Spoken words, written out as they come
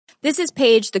This is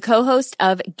Paige, the co-host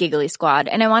of Giggly Squad,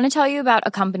 and I want to tell you about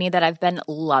a company that I've been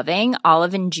loving,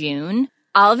 Olive & June.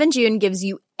 Olive & June gives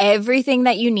you everything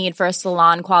that you need for a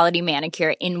salon-quality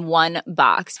manicure in one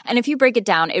box. And if you break it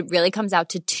down, it really comes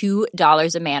out to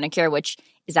 $2 a manicure, which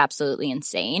is absolutely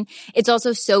insane. It's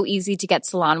also so easy to get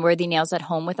salon-worthy nails at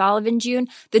home with Olive & June.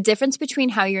 The difference between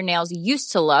how your nails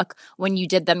used to look when you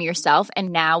did them yourself and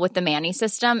now with the Mani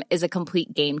system is a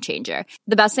complete game changer.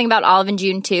 The best thing about Olive &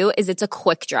 June, too, is it's a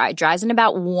quick dry. Dries in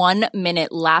about 1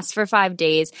 minute, lasts for 5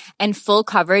 days, and full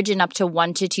coverage in up to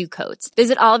 1 to 2 coats.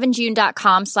 Visit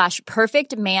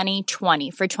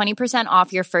oliveandjune.com/perfectmani20 for 20%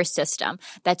 off your first system.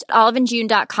 That's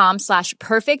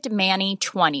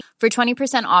oliveandjune.com/perfectmani20 for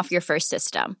 20% off your first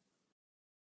system.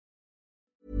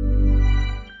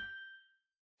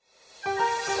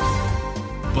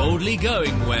 Boldly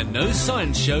going where no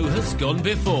science show has gone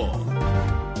before.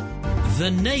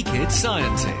 The Naked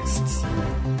Scientists.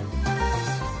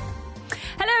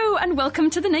 Hello and welcome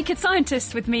to The Naked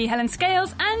Scientist with me, Helen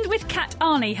Scales, and with Kat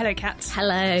Arney. Hello, Kat.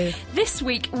 Hello. This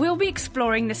week we'll be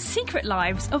exploring the secret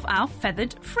lives of our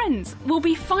feathered friends. We'll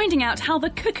be finding out how the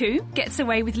cuckoo gets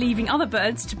away with leaving other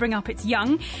birds to bring up its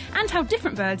young, and how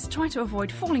different birds try to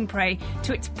avoid falling prey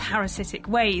to its parasitic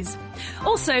ways.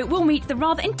 Also, we'll meet the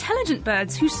rather intelligent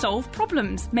birds who solve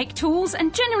problems, make tools,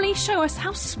 and generally show us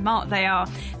how smart they are.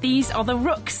 These are the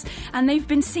rooks, and they've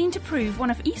been seen to prove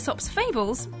one of Aesop's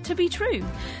fables to be true.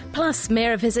 Plus,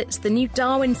 Mira visits the new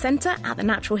Darwin Centre at the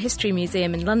Natural History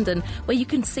Museum in London, where you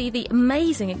can see the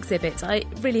amazing exhibits. It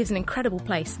really is an incredible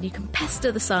place, and you can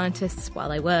pester the scientists while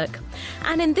they work.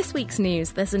 And in this week's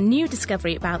news, there's a new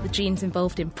discovery about the genes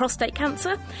involved in prostate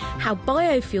cancer, how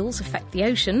biofuels affect the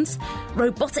oceans,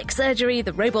 robotic surgery,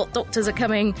 the robot doctors are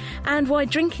coming, and why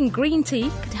drinking green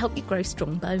tea could help you grow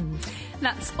strong bones.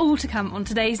 That's all to come on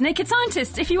today's Naked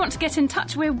Scientist. If you want to get in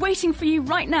touch, we're waiting for you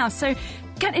right now. So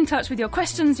get in touch with your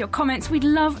questions, your comments. We'd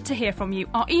love to hear from you.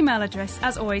 Our email address,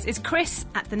 as always, is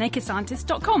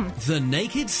chris@thenakedscientist.com. The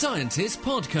Naked Scientist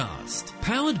Podcast.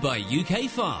 Powered by UK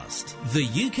Fast, the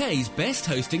UK's best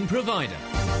hosting provider.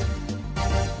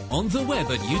 On the web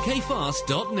at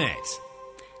ukfast.net.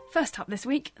 First up this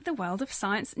week, the world of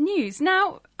science news.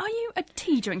 Now, are you a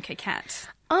tea drinker, Kat?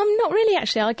 Not really,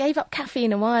 actually. I gave up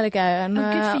caffeine a while ago, and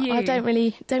good for you. I don't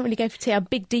really go for tea. I'm a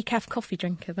big decaf coffee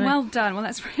drinker, though. Well done. Well,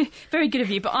 that's very good of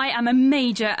you. But I am a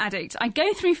major addict. I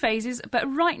go through phases, but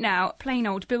right now, plain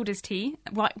old Builder's tea,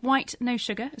 white, no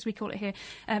sugar, as we call it here,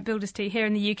 Builder's tea here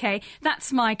in the UK.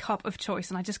 That's my cup of choice,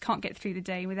 and I just can't get through the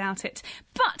day without it.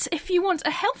 But if you want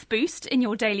a health boost in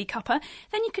your daily cuppa,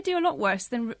 then you could do a lot worse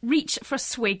than reach for a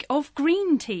swig of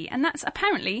green tea, and that's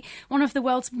apparently one of the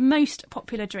world's most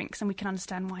popular drinks, and we can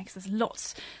understand why, because there's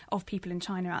lots of people in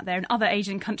China out there and other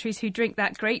Asian countries who drink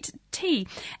that great tea.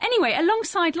 Anyway,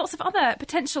 alongside lots of other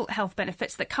potential health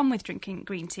benefits that come with drinking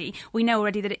green tea, we know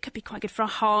already that it could be quite good for our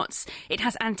hearts. It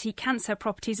has anti-cancer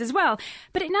properties as well.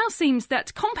 But it now seems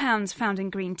that compounds found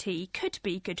in green tea could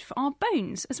be good for our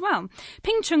bones as well.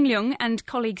 Ping-Chung Leung and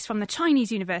colleagues from the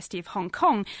Chinese University of Hong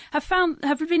Kong have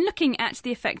been looking at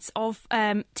the effects of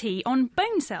tea on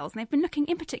bone cells. And they've been looking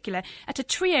in particular at a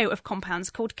trio of compounds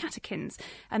called catechins.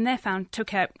 And they're found to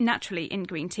occur naturally in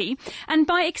green tea. And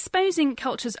by exposing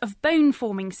cultures of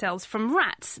bone-forming cells from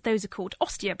rats, those are called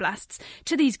osteoblasts,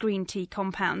 to these green tea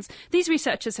compounds, these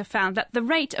researchers have found that the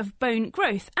rate of bone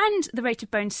growth and the rate of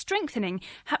bone strengthening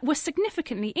were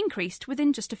significantly increased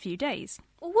within just a few days.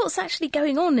 Well, what's actually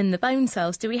going on in the bone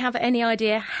cells? Do we have any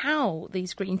idea how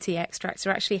these green tea extracts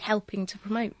are actually helping to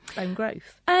promote bone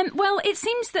growth? Well, it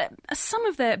seems that some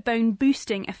of the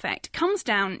bone-boosting effect comes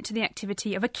down to the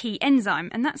activity of a key enzyme,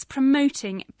 and that's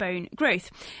promoting bone growth.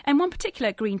 And one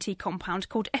particular green tea compound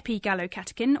called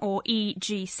epigallocatechin, or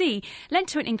EGC, led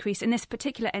to an increase in this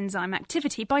particular enzyme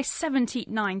activity by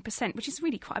 79%, which is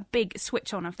really quite a big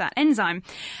switch on of that enzyme.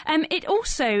 It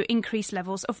also increased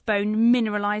levels of bone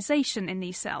mineralisation in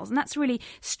these cells, and that's really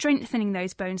strengthening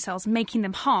those bone cells, making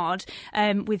them hard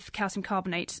with calcium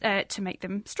carbonate to make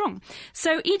them strong.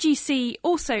 So EGC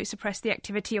also suppressed the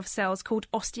activity of cells called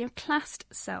osteoclast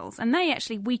cells, and they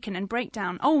actually weaken and break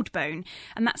down old bone,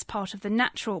 and that's part of the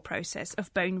natural process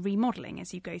of bone remodelling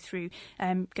as you go through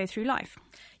life.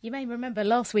 You may remember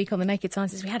last week on The Naked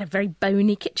Scientist we had a very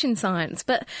bony kitchen science,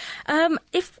 but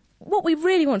if what we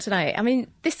really want to know, I mean,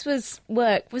 this was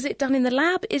it done in the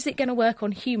lab? Is it going to work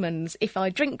on humans? If I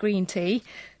drink green tea,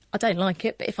 I don't like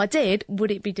it, but if I did,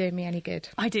 would it be doing me any good?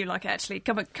 I do like it, actually. A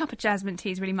cup of jasmine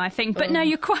tea is really my thing. But no,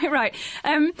 you're quite right.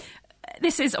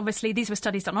 these were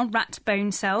studies done on rat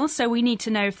bone cells, so we need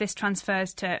to know if this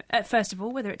transfers to, first of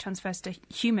all, whether it transfers to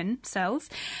human cells.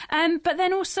 But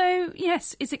then also,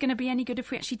 yes, is it going to be any good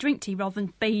if we actually drink tea rather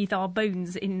than bathe our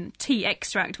bones in tea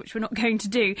extract, which we're not going to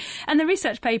do? And the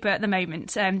research paper at the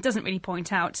moment doesn't really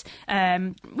point out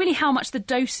really how much the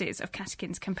doses of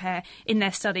catechins compare in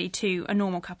their study to a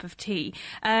normal cup of tea,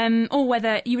 or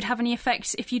whether you would have any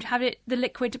effect if you'd have the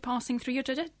liquid passing through your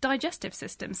digestive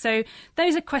system. So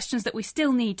those are questions that we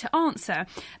still need to answer.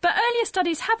 But earlier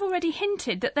studies have already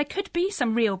hinted that there could be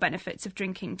some real benefits of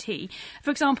drinking tea.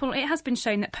 For example, it has been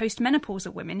shown that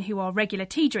postmenopausal women who are regular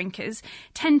tea drinkers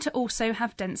tend to also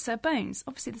have denser bones.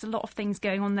 Obviously, there's a lot of things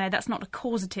going on there. That's not a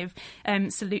causative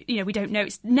solution. We don't know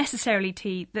it's necessarily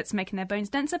tea that's making their bones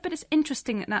denser, but it's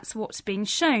interesting that that's what's being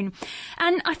shown.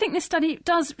 And I think this study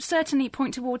does certainly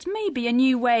point towards maybe a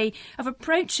new way of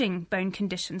approaching bone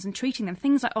conditions and treating them,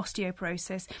 things like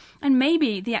osteoporosis, and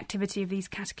maybe the activity of these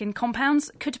catechin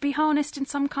compounds could be harnessed in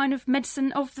some kind of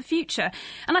medicine of the future.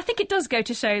 And I think it does go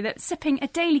to show that sipping a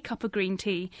daily cup of green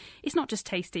tea is not just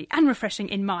tasty and refreshing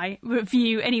in my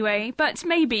view anyway, but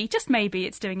maybe, just maybe,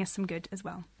 it's doing us some good as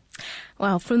well.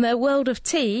 Well, from the world of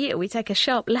tea, we take a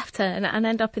sharp left turn and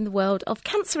end up in the world of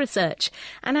cancer research.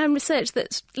 And research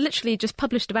that's literally just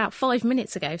published about 5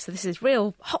 minutes ago. So this is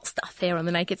real hot stuff here on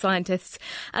The Naked Scientists.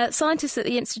 Scientists at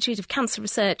the Institute of Cancer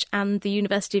Research and the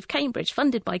University of Cambridge,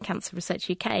 funded by Cancer Research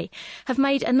UK, have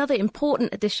made another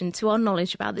important addition to our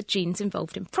knowledge about the genes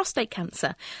involved in prostate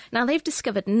cancer. Now, they've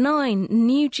discovered 9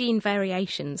 new gene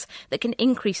variations that can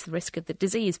increase the risk of the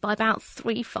disease by about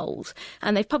 3-fold.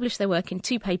 And they've published their work in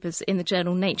 2 papers in the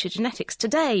journal Nature Genetics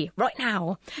today, right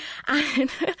now. And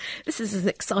this is as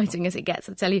exciting as it gets,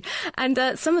 I tell you. And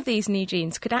some of these new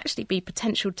genes could actually be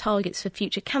potential targets for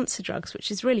future cancer drugs, which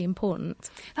is really important.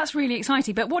 That's really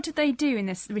exciting. But what did they do in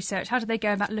this research? How did they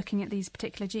go about looking at these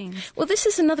particular genes? Well, this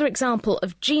is another example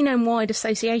of genome-wide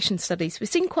association studies. We've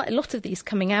seen quite a lot of these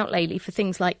coming out lately for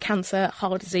things like cancer,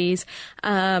 heart disease,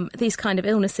 these kind of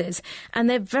illnesses. And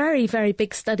they're very, very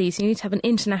big studies. You need to have an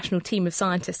international team of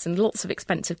scientists and lots of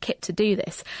expensive kit to do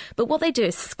this. But what they do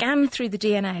is scan through the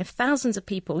DNA of thousands of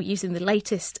people using the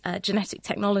latest genetic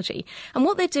technology. And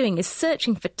what they're doing is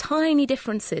searching for tiny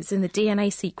differences in the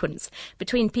DNA sequence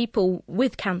between people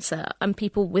with cancer and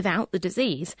people without the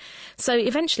disease. So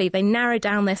eventually they narrow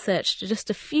down their search to just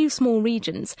a few small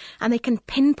regions, and they can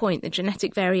pinpoint the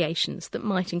genetic variations that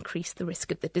might increase the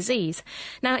risk of the disease.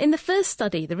 Now, in the first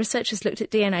study, the researchers looked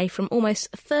at DNA from almost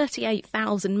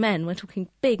 38,000 men. We're talking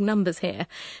big numbers here.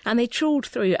 And they trawled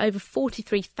through over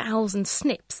 43,000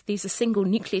 SNPs. These are single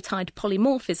nucleotide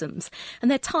polymorphisms, and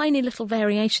they're tiny little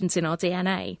variations in our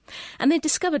DNA. And they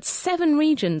discovered 7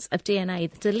 regions of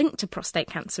DNA that are linked to prostate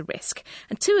cancer risk,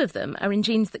 and 2 of them are in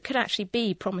genes that could actually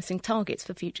be promising targets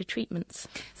for future treatments.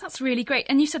 That's really great.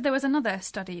 And you said there was another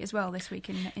study as well this week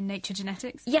in Nature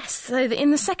Genetics? Yes, so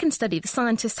in the second study, the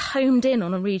scientists homed in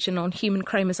on a region on human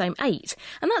chromosome 8,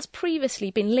 and that's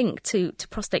previously been linked to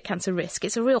prostate cancer risk.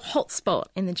 It's a real hot spot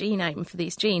in the genome for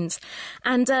these genes.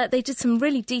 And they did some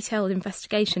really detailed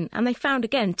investigation, and they found,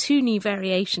 again, 2 new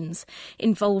variations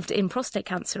involved in prostate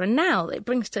cancer. And now it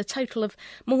brings to a total of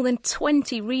more than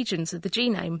 20 regions of the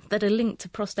genome that are linked to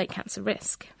prostate cancer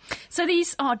risk. So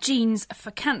these are genes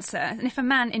for cancer. And if a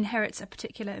man inherits a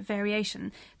particular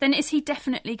variation, then is he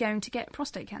definitely going to get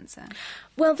prostate cancer?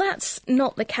 Well, that's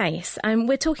not the case.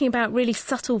 We're talking about really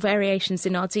subtle variations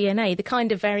in our DNA, the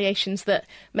kind of variations that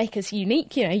make us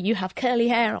unique. You know, you have curly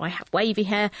hair, I have wavy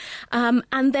hair.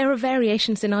 And there are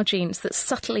variations in our genes that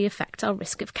subtly affect our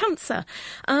risk of cancer.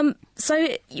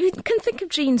 So you can think of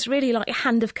genes really like a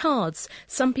hand of cards.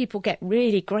 Some people get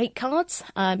really great cards.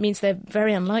 It means they're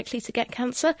very unlikely to get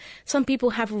cancer. Some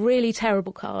people have really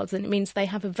terrible cards, and it means they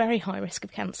have a very high risk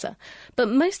of cancer. But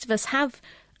most of us have,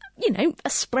 a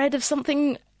spread of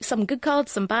something, some good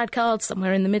cards, some bad cards,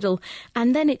 somewhere in the middle.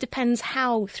 And then it depends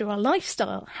how, through our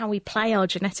lifestyle, how we play our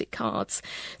genetic cards.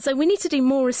 So we need to do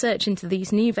more research into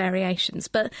these new variations.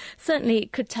 But certainly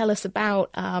it could tell us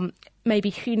about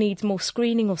maybe who needs more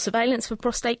screening or surveillance for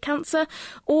prostate cancer,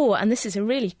 or, and this is a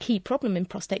really key problem in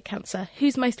prostate cancer,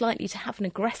 who's most likely to have an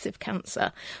aggressive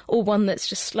cancer or one that's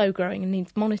just slow growing and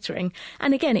needs monitoring.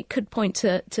 And again, it could point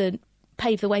to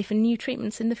pave the way for new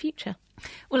treatments in the future.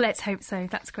 Well, let's hope so.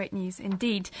 That's great news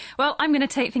indeed. Well, I'm going to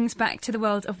take things back to the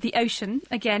world of the ocean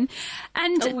again.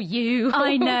 And Oh, you.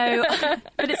 I know,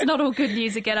 but it's not all good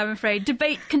news again, I'm afraid.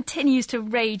 Debate continues to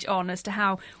rage on as to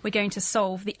how we're going to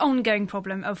solve the ongoing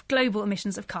problem of global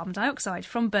emissions of carbon dioxide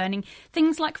from burning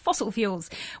things like fossil fuels.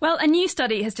 Well, a new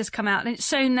study has just come out and it's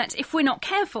shown that if we're not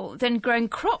careful, then growing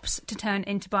crops to turn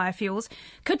into biofuels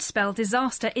could spell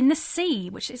disaster in the sea,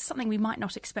 which is something we might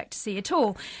not expect to see at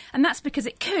all. And that's because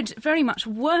it could very much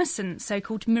worsen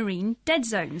so-called marine dead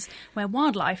zones, where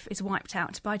wildlife is wiped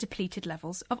out by depleted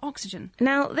levels of oxygen.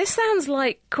 Now, this sounds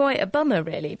like quite a bummer,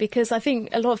 really, because I think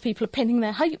a lot of people are pinning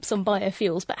their hopes on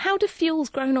biofuels. But how do fuels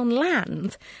grown on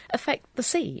land affect the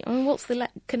sea? I mean, what's the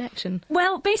connection?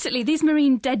 Well, basically, these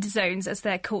marine dead zones, as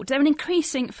they're called, they're an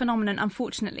increasing phenomenon,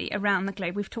 unfortunately, around the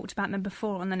globe. We've talked about them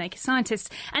before on The Naked Scientists.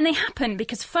 And they happen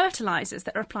because fertilisers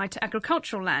that are applied to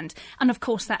agricultural land, and of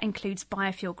course that includes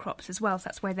biofuel crops as well, so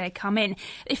that's where they come in.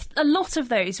 If a lot of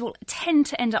those will tend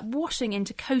to end up washing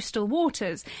into coastal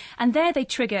waters, and there they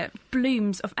trigger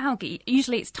blooms of algae.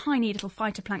 Usually it's tiny little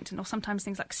phytoplankton, or sometimes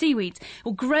things like seaweeds,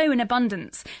 will grow in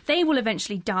abundance. They will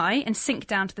eventually die and sink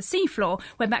down to the seafloor,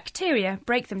 where bacteria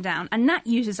break them down, and that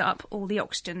uses up all the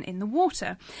oxygen in the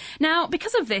water. Now,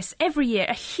 because of this, every year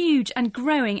a huge and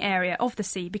growing area of the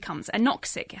sea becomes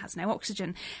anoxic. It has no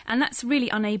oxygen, and that's really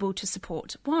unable to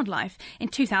support wildlife. In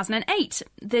 2008,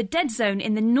 the dead zone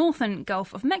in the northern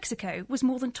Gulf of Mexico was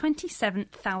more than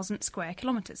 27,000 square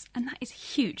kilometres, and that is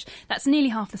huge. That's nearly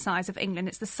half the size of England.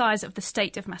 It's the size of the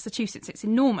state of Massachusetts. It's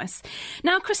enormous.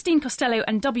 Now, Christine Costello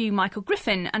and W. Michael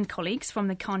Griffin and colleagues from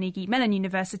the Carnegie Mellon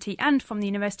University and from the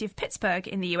University of Pittsburgh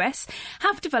in the US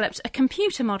have developed a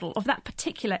computer model of that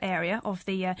particular area of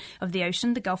the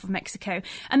ocean, the Gulf of Mexico,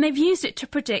 and they've used it to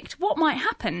predict what might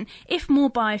happen if more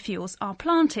biofuels are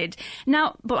planted.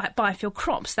 Now, biofuel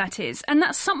crops, that is, and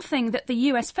that's something that the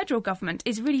US federal government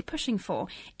is really pushing for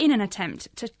in an attempt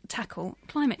to tackle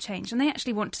climate change. And they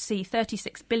actually want to see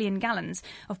 36 billion gallons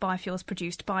of biofuels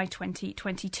produced by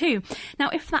 2022. Now,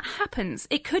 if that happens,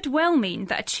 it could well mean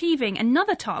that achieving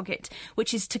another target,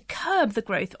 which is to curb the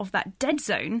growth of that dead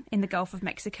zone in the Gulf of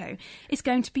Mexico, is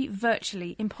going to be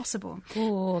virtually impossible.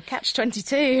 Oh,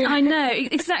 catch-22. I know,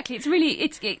 exactly.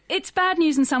 It's bad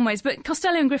news in some ways, but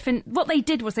Costello and Griffin, what they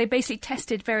did was they basically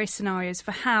tested various scenarios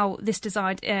for how this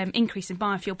desired increase in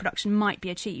biofuel production might be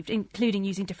achieved, including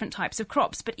using different types of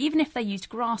crops. But even if they used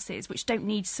grasses, which don't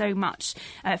need so much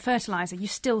fertiliser, you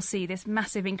still see this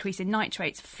massive increase in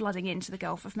nitrates flooding into the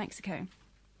Gulf of Mexico.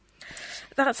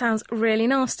 That sounds really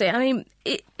nasty. I mean,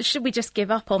 should we just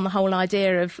give up on the whole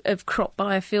idea of crop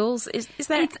biofuels? Is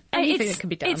there anything that can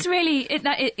be done? It's really,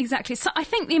 exactly. So I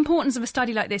think the importance of a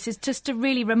study like this is just to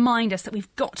really remind us that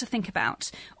we've got to think about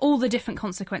all the different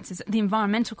consequences, the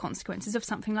environmental consequences of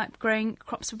something like growing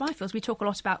crops for biofuels. We talk a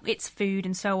lot about its food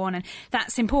and so on, and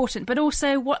that's important, but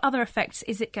also what other effects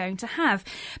is it going to have?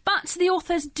 But the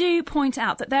authors do point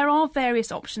out that there are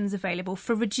various options available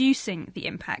for reducing the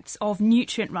impacts of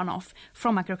nutrient runoff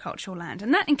from agricultural land,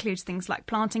 and that includes things like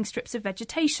planting strips of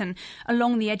vegetation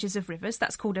along the edges of rivers.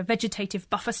 That's called a vegetative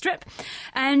buffer strip,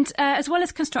 and as well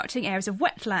as constructing areas of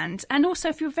wetland. And also,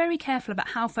 if you're very careful about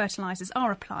how fertilisers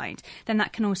are applied, then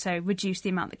that can also reduce the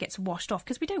amount that gets washed off,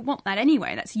 because we don't want that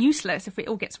anyway. That's useless if it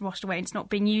all gets washed away and it's not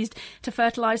being used to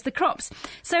fertilise the crops.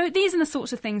 So these are the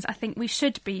sorts of things I think we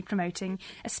should be promoting,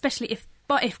 especially if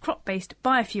crop-based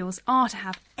biofuels are to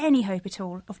have any hope at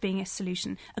all of being a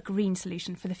solution, a green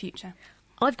solution for the future.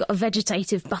 I've got a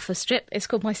vegetative buffer strip. It's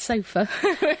called my sofa.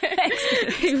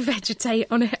 You vegetate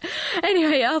on it.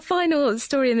 Anyway, our final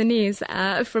story in the news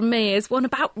from me is one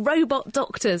about robot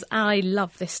doctors. I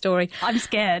love this story. I'm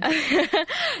scared.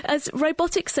 As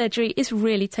robotic surgery is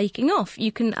really taking off.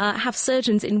 You can have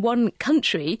surgeons in one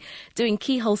country doing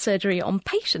keyhole surgery on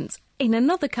patients in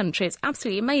another country. It's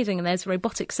absolutely amazing. And there's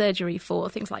robotic surgery for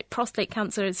things like prostate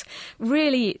cancer. It's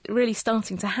really, really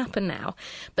starting to happen now.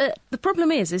 But the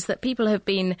problem is that people have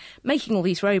been making all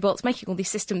these robots, making all these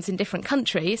systems in different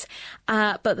countries.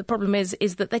 But the problem is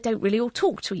that they don't really all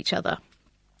talk to each other.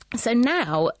 So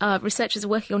now researchers are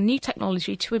working on new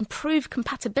technology to improve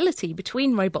compatibility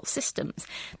between robot systems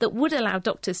that would allow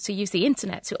doctors to use the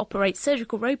internet to operate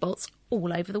surgical robots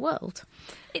all over the world.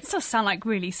 It does sound like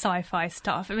really sci-fi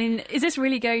stuff. I mean, is this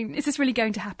really going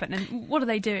to happen? And what are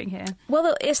they doing here?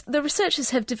 Well, the researchers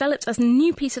have developed a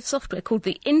new piece of software called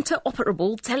the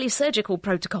Interoperable Telesurgical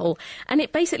Protocol, and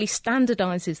it basically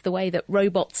standardises the way that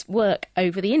robots work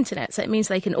over the internet. So it means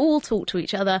they can all talk to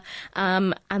each other,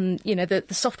 and you know the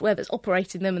software that's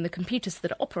operating them and the computers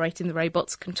that are operating the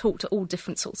robots can talk to all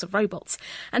different sorts of robots.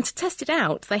 And to test it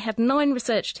out, they had 9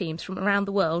 research teams from around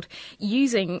the world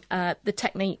using the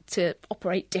technique to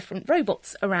operate different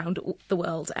robots around the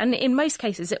world. And in most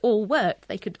cases, it all worked.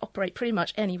 They could operate pretty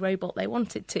much any robot they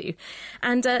wanted to.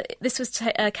 And this was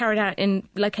carried out in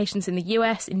locations in the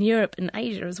US, in Europe and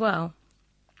Asia as well.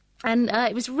 And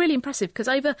it was really impressive because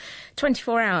over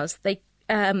 24 hours, they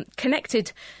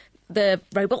connected the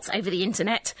robots over the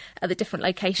internet at the different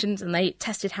locations, and they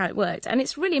tested how it worked. And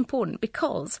it's really important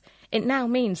because it now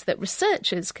means that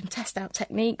researchers can test out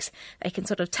techniques, they can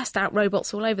sort of test out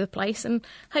robots all over the place, and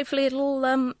hopefully it'll,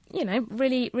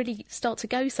 really, really start to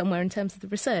go somewhere in terms of the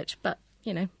research. But,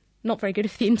 not very good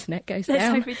if the internet goes down.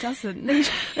 Let's hope it doesn't.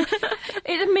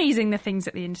 It's amazing the things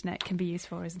that the internet can be used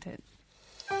for, isn't it?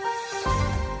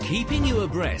 Keeping you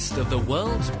abreast of the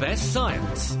world's best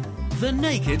science. The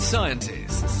Naked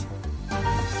Scientists.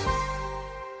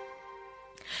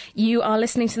 You are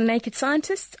listening to The Naked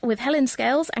Scientists with Helen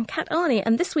Scales and Kat Arney,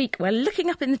 and this week we're looking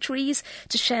up in the trees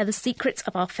to share the secrets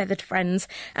of our feathered friends.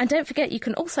 And don't forget, you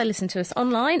can also listen to us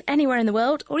online, anywhere in the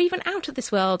world, or even out of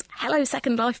this world. Hello,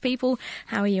 Second Life people.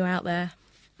 How are you out there?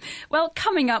 Well,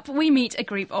 coming up, we meet a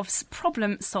group of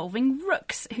problem-solving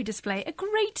rooks who display a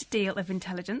great deal of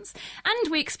intelligence,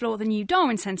 and we explore the new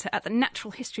Darwin Centre at the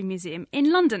Natural History Museum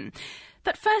in London.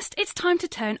 But first, it's time to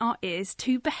turn our ears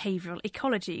to behavioural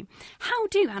ecology. How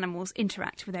do animals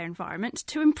interact with their environment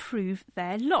to improve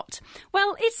their lot?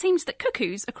 Well, it seems that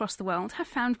cuckoos across the world have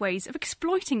found ways of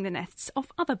exploiting the nests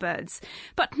of other birds.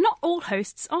 But not all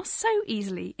hosts are so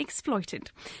easily exploited.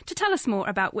 To tell us more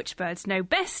about which birds know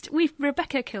best, we've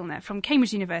Rebecca Kilner from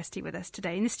Cambridge University with us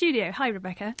today in the studio. Hi,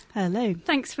 Rebecca. Hello.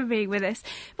 Thanks for being with us.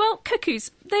 Well,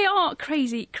 cuckoos, they are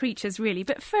crazy creatures, really.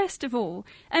 But first of all,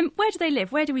 where do they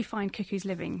live? Where do we find cuckoos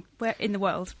living? Where in the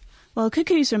world? Well,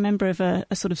 cuckoos are a member of a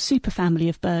sort of superfamily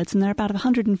of birds, and there are about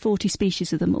 140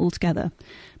 species of them altogether.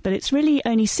 But it's really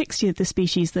only 60 of the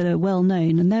species that are well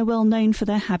known, and they're well known for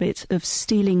their habit of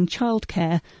stealing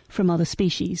childcare from other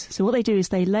species. So what they do is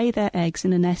they lay their eggs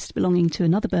in a nest belonging to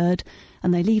another bird,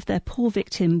 and they leave their poor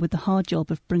victim with the hard job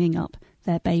of bringing up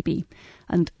their baby.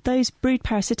 And those brood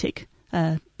parasitic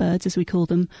birds, as we call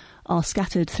them, are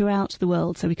scattered throughout the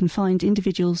world. So we can find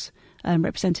individuals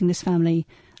representing this family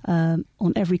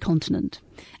on every continent.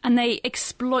 And they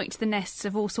exploit the nests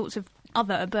of all sorts of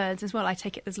other birds as well. I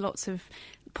take it there's lots of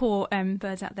poor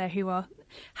birds out there who are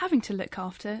having to look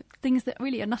after things that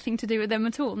really are nothing to do with them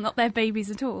at all, not their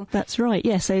babies at all. That's right,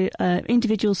 yeah. So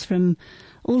individuals from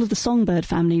all of the songbird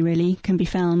family really can be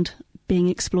found being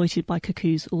exploited by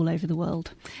cuckoos all over the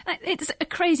world. It's a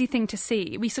crazy thing to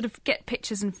see. We sort of get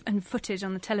pictures and footage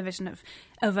on the television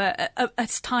of a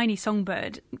tiny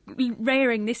songbird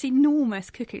rearing this enormous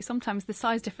cuckoo. Sometimes the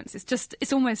size difference is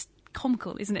it's almost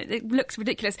comical, isn't it? It looks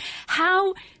ridiculous.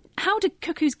 How do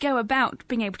cuckoos go about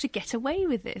being able to get away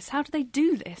with this? How do they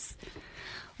do this?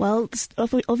 Well,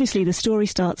 obviously the story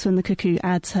starts when the cuckoo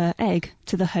adds her egg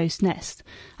to the host nest.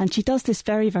 And she does this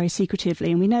very, very secretively.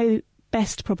 And we know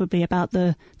best probably about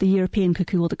the European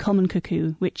cuckoo or the common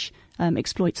cuckoo, which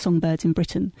exploits songbirds in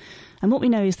Britain. And what we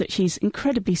know is that she's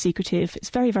incredibly secretive. It's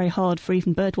very, very hard for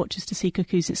even bird watchers to see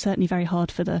cuckoos. It's certainly very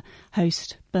hard for the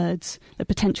host birds, the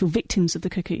potential victims of the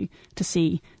cuckoo, to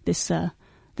see this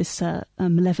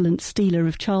malevolent stealer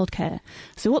of childcare.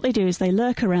 So what they do is they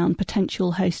lurk around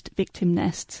potential host victim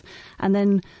nests, and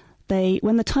then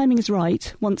when the timing is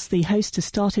right, once the host has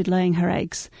started laying her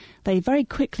eggs, they very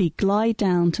quickly glide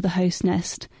down to the host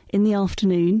nest in the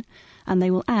afternoon, and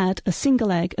they will add a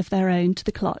single egg of their own to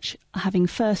the clutch, having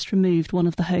first removed one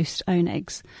of the host's own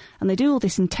eggs. And they do all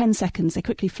this in 10 seconds. They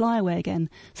quickly fly away again,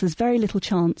 so there's very little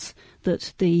chance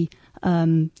that the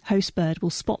host bird will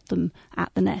spot them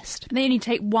at the nest. They only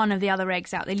take one of the other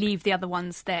eggs out. They leave the other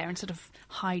ones there and sort of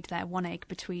hide their one egg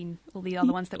between all the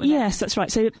other ones that were there. Yes, that's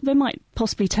right. So they might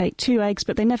possibly take 2 eggs,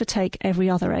 but they never take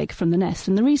every other egg from the nest.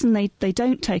 And the reason they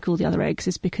don't take all the other eggs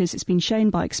is because it's been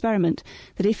shown by experiment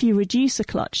that if you reduce a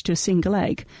clutch to a single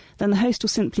egg, then the host will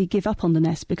simply give up on the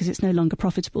nest because it's no longer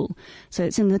profitable. So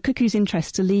it's in the cuckoo's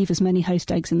interest to leave as many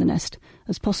host eggs in the nest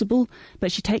as possible,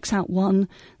 but she takes out one,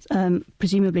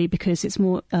 presumably because it's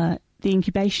more the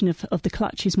incubation of the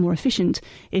clutch is more efficient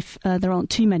if there aren't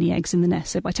too many eggs in the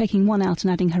nest. So by taking one out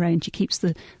and adding her own, she keeps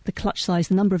the clutch size,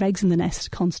 the number of eggs in the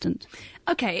nest, constant.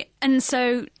 OK, and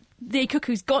so the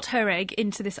cuckoo's got her egg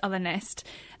into this other nest.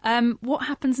 What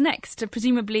happens next?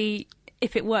 Presumably,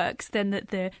 if it works, then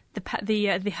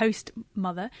the host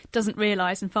mother doesn't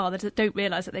realise and father don't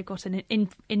realise that they've got an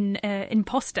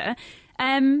imposter.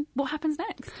 What happens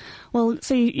next? Well,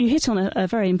 so you hit on a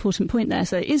very important point there.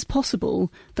 So it is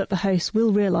possible that the host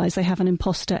will realise they have an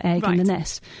imposter egg in the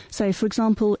nest. So, for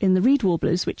example, in the reed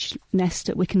warblers, which nest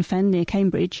at Wicken Fen near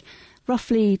Cambridge,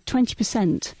 roughly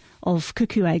 20% of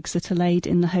cuckoo eggs that are laid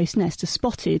in the host nest are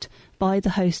spotted by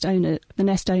the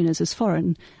nest owners as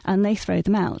foreign, and they throw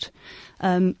them out.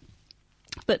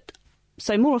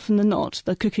 So more often than not,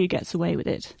 the cuckoo gets away with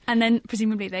it. And then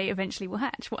presumably they eventually will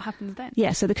hatch. What happens then?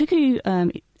 Yeah, so the cuckoo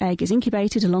egg is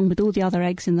incubated along with all the other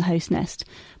eggs in the host nest,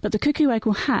 but the cuckoo egg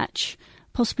will hatch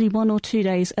possibly 1 or 2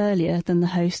 days earlier than the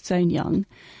host's own young.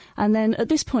 And then at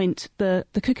this point, the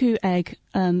cuckoo chick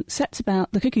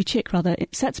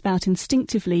sets about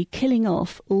instinctively killing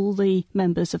off all the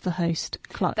members of the host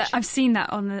clutch. I've seen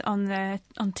that on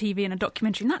TV in a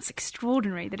documentary, and that's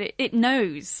extraordinary. That it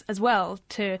knows as well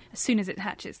as soon as it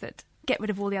hatches that get rid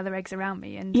of all the other eggs around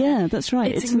me. And yeah, that's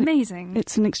right. It's amazing.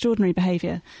 It's an extraordinary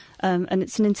behaviour, and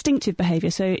it's an instinctive behaviour.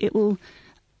 So it will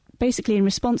basically, in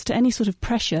response to any sort of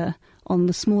pressure on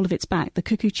the small of its back, the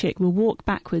cuckoo chick will walk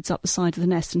backwards up the side of the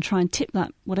nest and try and tip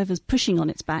that whatever's pushing on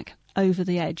its back over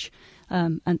the edge,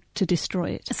 and to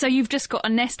destroy it. So you've just got a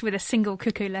nest with a single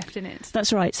cuckoo left in it.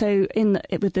 That's right. So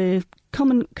with the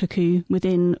common cuckoo,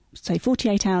 within say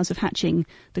 48 hours of hatching,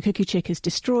 the cuckoo chick has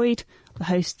destroyed the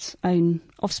host's own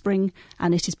offspring,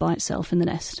 and it is by itself in the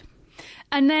nest.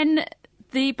 And then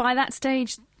by that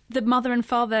stage, the mother and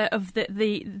father of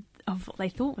of what they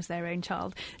thought was their own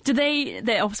child,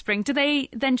 their offspring, do they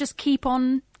then just keep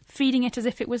on feeding it as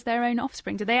if it was their own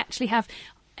offspring? Do they actually have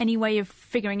any way of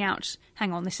figuring out,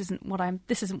 hang on, this isn't what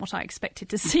I expected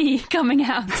to see coming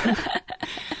out?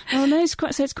 Well, no,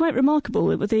 it's quite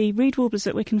remarkable. The reed warblers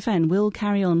at Wicken Fen will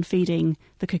carry on feeding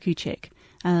the cuckoo chick,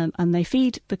 and they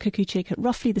feed the cuckoo chick at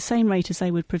roughly the same rate as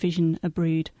they would provision a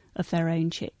brood of their own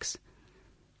chicks.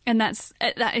 And that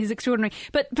is extraordinary.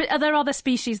 But are there other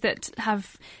species that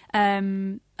have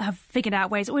figured out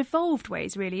ways, or evolved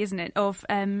ways, really, isn't it, of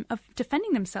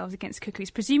defending themselves against cuckoos?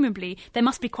 Presumably, there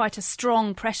must be quite a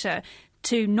strong pressure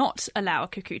to not allow a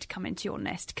cuckoo to come into your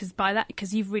nest,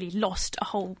 because you've really lost a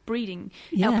whole breeding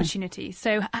opportunity.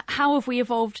 So how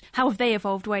have they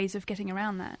evolved ways of getting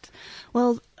around that?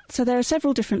 Well, so there are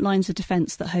several different lines of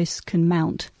defence that hosts can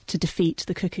mount to defeat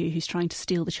the cuckoo who's trying to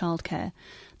steal the childcare.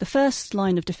 The first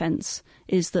line of defence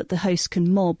is that the host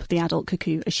can mob the adult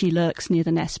cuckoo as she lurks near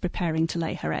the nest preparing to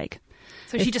lay her egg.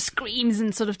 So she just screams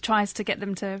and sort of tries to get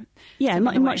them to... Yeah,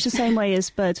 in much the same way as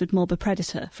birds would mob a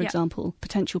predator, for example,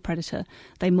 potential predator.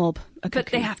 They mob a cuckoo.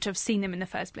 But they have to have seen them in the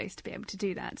first place to be able to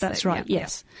do that. That's right,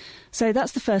 yes. So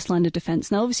that's the first line of defence.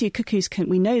 Now, obviously,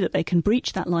 we know that they can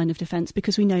breach that line of defence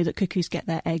because we know that cuckoos get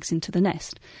their eggs into the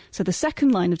nest. So the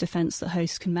second line of defence that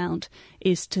hosts can mount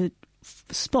is to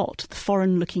spot the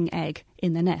foreign-looking egg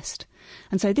in the nest.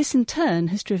 And so this in turn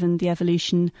has driven the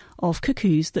evolution of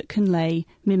cuckoos that can lay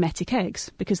mimetic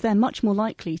eggs, because they're much more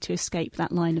likely to escape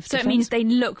that line of defence. So it means they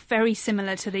look very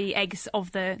similar to the eggs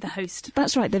of the host.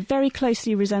 That's right. They very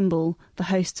closely resemble the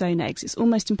host's own eggs. It's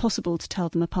almost impossible to tell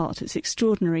them apart. It's an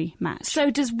extraordinary match.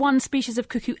 So does one species of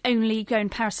cuckoo only go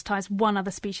and parasitise one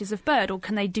other species of bird, or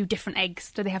can they do different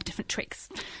eggs? Do they have different tricks?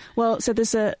 Well, so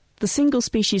the single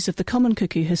species of the common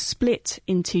cuckoo has split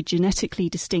into genetically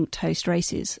distinct host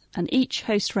races, and each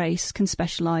host race can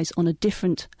specialise on a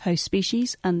different host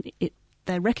species, and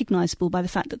they're recognisable by the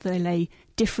fact that they lay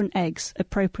different eggs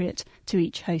appropriate to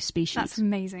each host species. That's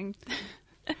amazing.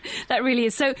 That really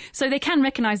is. So they can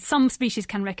recognise, some species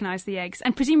can recognise the eggs,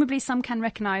 and presumably some can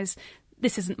recognise,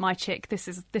 this isn't my chick, this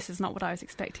is not what I was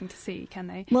expecting to see, can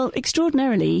they? Well,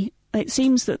 extraordinarily, it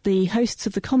seems that the hosts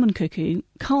of the common cuckoo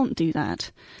can't do that.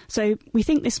 So we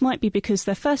think this might be because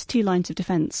their first two lines of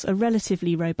defence are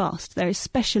relatively robust. They're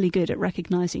especially good at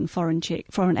recognising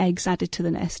foreign eggs added to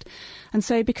the nest. And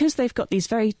so because they've got these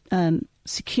very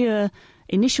secure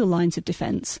initial lines of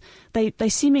defence, they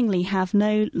seemingly have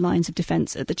no lines of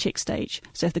defence at the chick stage.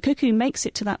 So if the cuckoo makes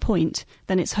it to that point,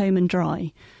 then it's home and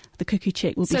dry. The cuckoo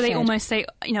chick will be So they fed. almost say,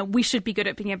 we should be good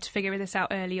at being able to figure this out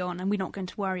early on, and we're not going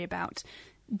to worry about...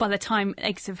 By the time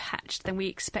eggs have hatched, then we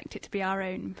expect it to be our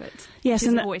own. But yes,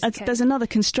 and always the case. There's another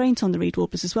constraint on the reed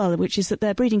warblers as well, which is that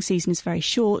their breeding season is very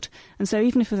short, and so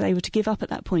even if they were to give up at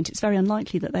that point, it's very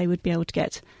unlikely that they would be able to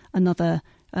get another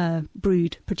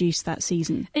brood produced that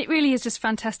season. It really is just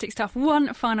fantastic stuff.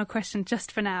 One final question just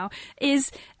for now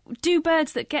is, do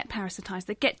birds that get parasitised,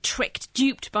 that get tricked,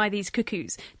 duped by these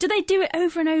cuckoos, do they do it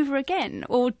over and over again?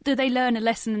 Or do they learn a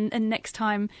lesson and next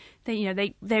time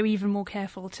they're even more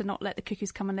careful to not let the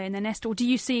cuckoos come and lay in their nest? Or do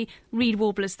you see reed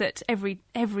warblers that every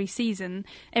season,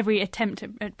 every attempt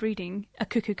at breeding, a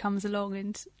cuckoo comes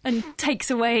along and takes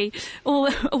away all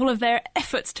of their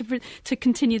efforts to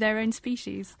continue their own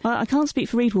species? Well, I can't speak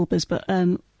for reed warblers, but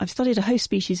I've studied a host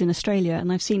species in Australia,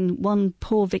 and I've seen one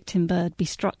poor victim bird be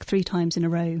struck 3 times in a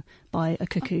row by a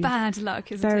cuckoo. Bad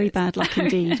luck, isn't it? Very bad luck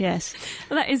indeed, yes.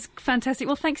 Well, that is fantastic.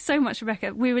 Well, thanks so much,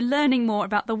 Rebecca. We were learning more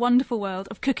about the wonderful world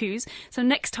of cuckoos. So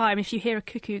next time, if you hear a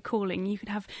cuckoo calling, you could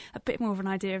have a bit more of an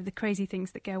idea of the crazy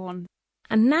things that go on.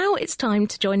 And now it's time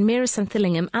to join Mira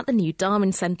Senthillingham at the new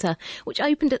Darwin Centre, which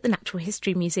opened at the Natural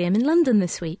History Museum in London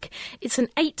this week. It's an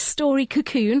 8-storey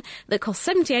cocoon that cost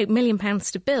 £78 million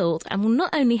to build and will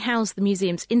not only house the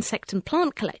museum's insect and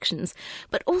plant collections,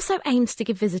 but also aims to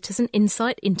give visitors an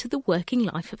insight into the working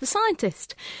life of a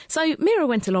scientist. So Mira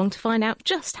went along to find out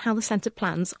just how the centre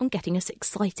plans on getting us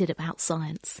excited about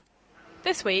science.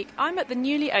 This week, I'm at the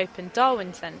newly opened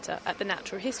Darwin Centre at the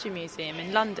Natural History Museum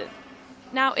in London.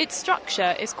 Now, its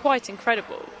structure is quite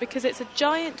incredible because it's a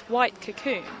giant white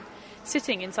cocoon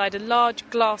sitting inside a large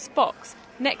glass box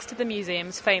next to the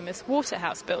museum's famous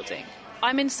Waterhouse building.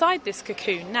 I'm inside this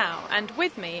cocoon now, and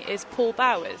with me is Paul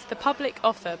Bowers, the Public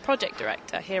Offer Project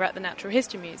Director here at the Natural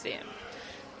History Museum.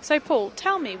 So, Paul,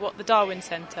 tell me what the Darwin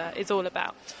Centre is all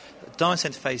about. Darwin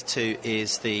Centre Phase 2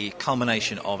 is the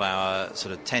culmination of our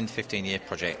sort of 10 to 15 year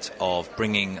project of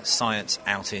bringing science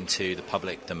out into the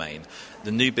public domain.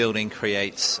 The new building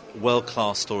creates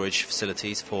world-class storage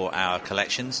facilities for our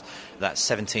collections. That's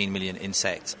 17 million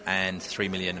insects and 3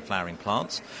 million flowering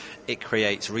plants. It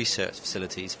creates research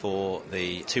facilities for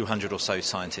the 200 or so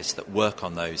scientists that work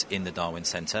on those in the Darwin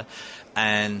Centre.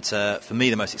 And for me,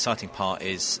 the most exciting part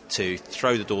is to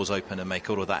throw the doors open and make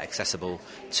all of that accessible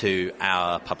to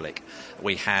our public.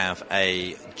 We have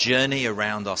a journey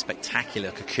around our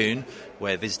spectacular cocoon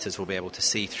where visitors will be able to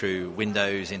see through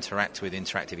windows, interact with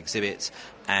interactive exhibits,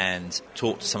 and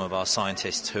talk to some of our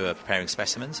scientists who are preparing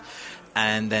specimens.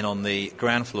 And then on the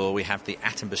ground floor, we have the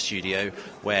Attenborough studio,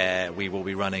 where we will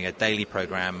be running a daily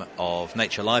programme of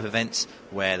Nature Live events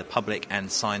where the public and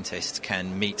scientists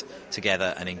can meet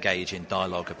together and engage in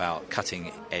dialogue about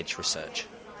cutting-edge research.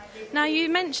 Now, you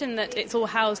mentioned that it's all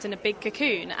housed in a big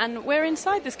cocoon, and we're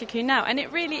inside this cocoon now, and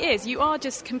it really is. You are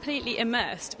just completely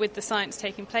immersed with the science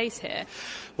taking place here.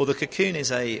 Well, the cocoon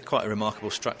is quite a remarkable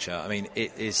structure. I mean,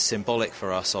 it is symbolic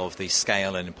for us of the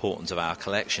scale and importance of our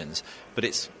collections, but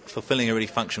it's fulfilling a really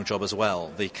functional job as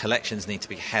well. The collections need to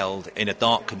be held in a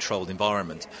dark, controlled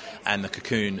environment, and the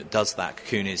cocoon does that.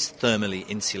 Cocoon is thermally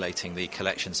insulating the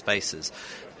collection spaces.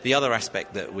 The other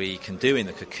aspect that we can do in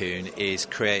the cocoon is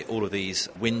create all of these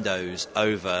windows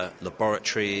over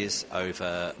laboratories,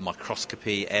 over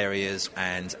microscopy areas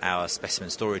and our specimen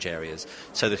storage areas.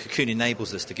 So the cocoon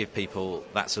enables us to give people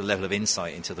that sort of level of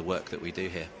insight into the work that we do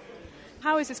here.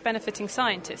 How is this benefiting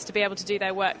scientists to be able to do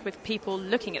their work with people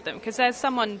looking at them? Because there's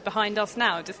someone behind us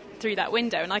now just through that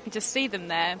window and I can just see them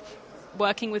there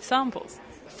working with samples.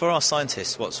 For our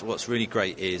scientists, what's really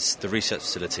great is the research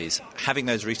facilities. Having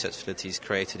those research facilities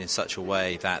created in such a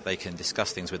way that they can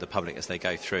discuss things with the public as they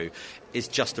go through is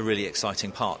just a really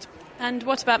exciting part. And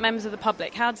what about members of the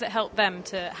public? How does it help them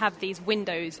to have these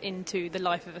windows into the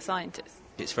life of a scientist?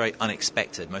 It's very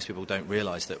unexpected. Most people don't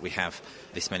realise that we have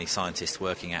this many scientists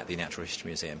working at the Natural History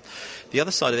Museum. The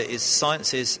other side of it is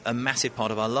science is a massive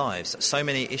part of our lives. So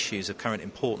many issues of current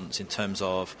importance in terms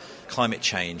of climate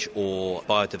change or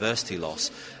biodiversity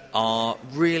loss are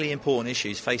really important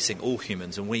issues facing all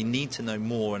humans, and we need to know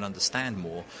more and understand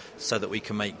more so that we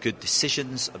can make good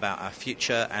decisions about our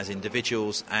future as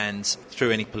individuals and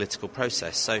through any political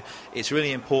process. So it's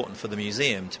really important for the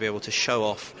museum to be able to show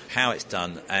off how it's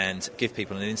done and give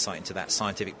people an insight into that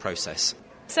scientific process.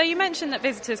 So you mentioned that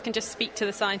visitors can just speak to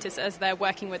the scientists as they're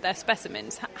working with their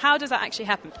specimens. How does that actually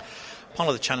happen? Part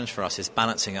of the challenge for us is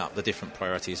balancing up the different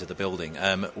priorities of the building.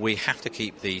 We have to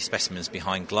keep the specimens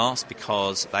behind glass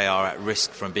because they are at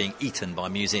risk from being eaten by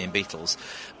museum beetles.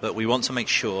 But we want to make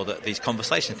sure that these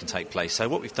conversations can take place. So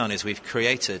what we've done is we've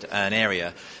created an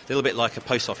area, a little bit like a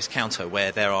post office counter,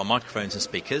 where there are microphones and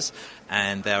speakers,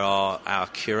 and there are our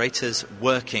curators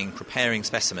preparing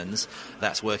specimens.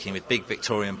 That's working with big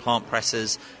Victorian plant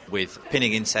presses, with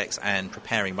pinning insects and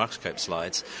preparing microscope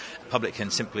slides. The public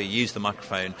can simply use the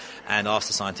microphone and ask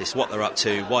the scientists what they're up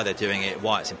to, why they're doing it,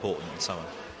 why it's important, and so on.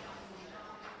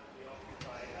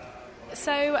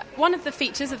 So one of the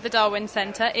features of the Darwin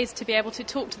Centre is to be able to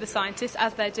talk to the scientists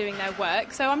as they're doing their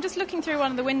work. So I'm just looking through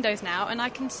one of the windows now and I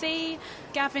can see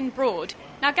Gavin Broad.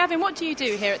 Now, Gavin, what do you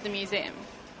do here at the museum?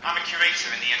 I'm a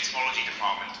curator in the entomology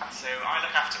department, so I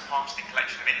look after part of the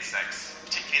collection of insects,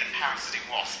 particularly the parasitic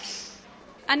wasps.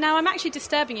 And now I'm actually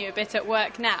disturbing you a bit at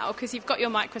work now because you've got your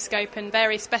microscope and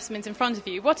various specimens in front of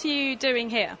you. What are you doing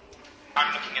here?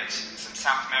 I'm looking at some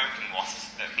South American wasps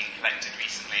that have been collected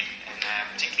recently in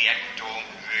particularly Ecuador,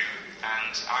 Peru,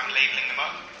 and I'm labelling them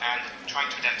up and trying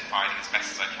to identify them as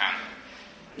best as I can.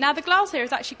 Now, the glass here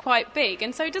is actually quite big,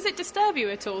 and so does it disturb you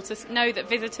at all to know that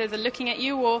visitors are looking at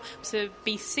you or to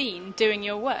be seen doing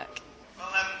your work? Well,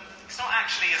 it's not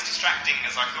actually as distracting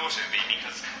as I thought it would be,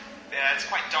 because it's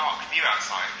quite dark view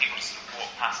outside. People just sort of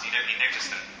walk past and you don't really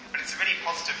notice them. But it's a really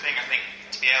positive thing, I think,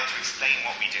 to be able to explain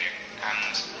what we do.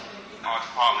 And our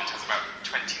department has about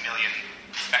 20 million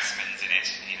specimens in it,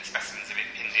 specimens of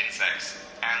pinned insects.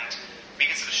 And we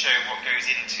can sort of show what goes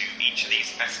into each of these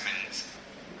specimens.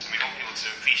 And we want people to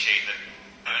appreciate that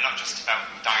we're not just about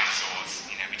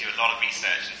dinosaurs. We do a lot of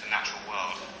research into the natural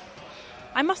world.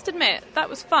 I must admit, that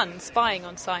was fun spying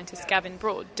on scientist Gavin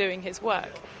Broad doing his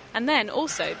work, and then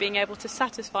also being able to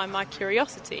satisfy my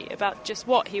curiosity about just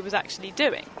what he was actually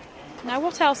doing. Now,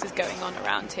 what else is going on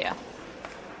around here?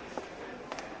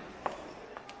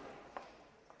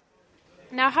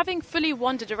 Now, having fully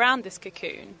wandered around this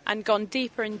cocoon and gone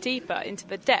deeper and deeper into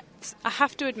the depths, I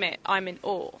have to admit I'm in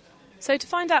awe. So to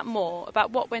find out more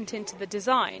about what went into the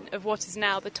design of what is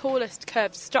now the tallest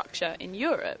curved structure in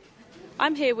Europe,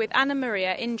 I'm here with Anna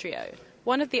Maria Indrio,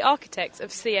 one of the architects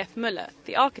of C.F. Muller,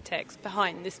 the architects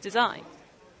behind this design.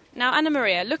 Now, Anna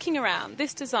Maria, looking around,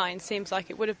 this design seems like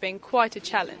it would have been quite a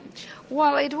challenge.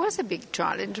 Well, it was a big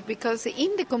challenge because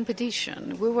in the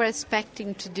competition we were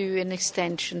expecting to do an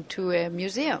extension to a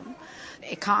museum,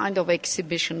 a kind of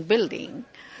exhibition building.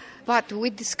 But we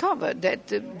discovered that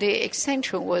the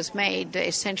extension was made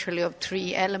essentially of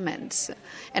three elements: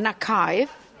 an archive,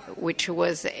 which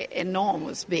was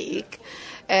enormous big,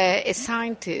 a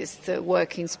scientist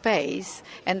working space,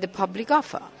 and the public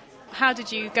offer. How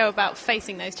did you go about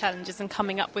facing those challenges and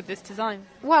coming up with this design?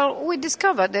 Well, we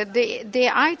discovered that the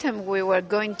item we were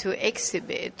going to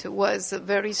exhibit was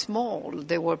very small.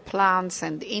 There were plants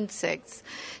and insects.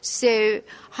 So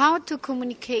how to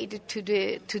communicate to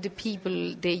the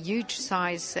people the huge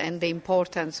size and the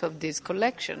importance of this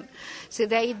collection? So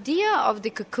the idea of the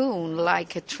cocoon,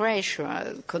 like a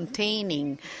treasure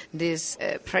containing this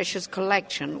precious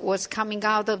collection, was coming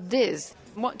out of this.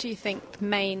 What do you think the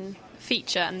main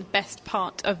feature and best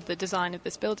part of the design of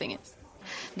this building is?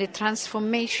 The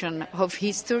transformation of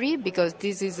history, because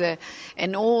this is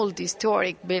an old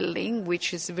historic building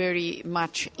which is very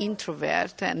much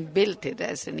introvert and built it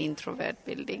as an introvert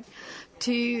building,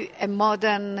 to a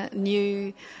modern,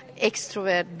 new,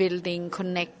 extrovert building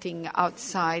connecting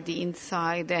outside, the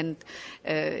inside, and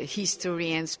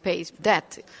history and space.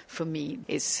 That, for me,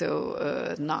 is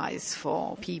so nice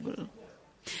for people.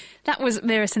 That was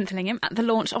Vera Synthlingham at the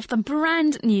launch of the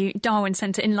brand new Darwin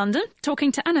Centre in London,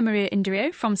 talking to Anna Maria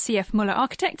Indrio from C.F. Muller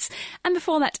Architects, and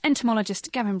before that,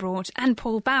 entomologist Gavin Broad and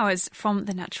Paul Bowers from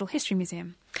the Natural History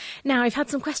Museum. Now, I've had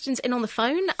some questions in on the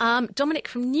phone. Dominic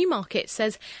from Newmarket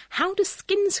says, how does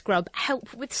skin scrub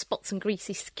help with spots and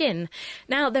greasy skin?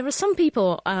 Now, there are some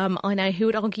people I know who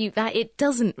would argue that it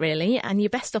doesn't really, and you're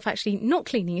best off actually not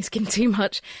cleaning your skin too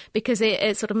much because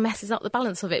it sort of messes up the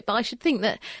balance of it. But I should think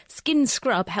that skin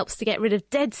scrub helps to get rid of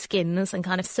dead skins and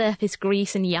kind of surface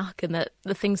grease and yuck and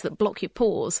the things that block your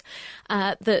pores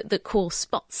that cause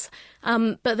spots.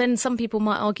 But then some people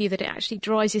might argue that it actually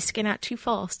dries your skin out too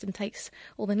fast and takes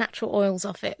all the natural oils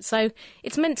off it. So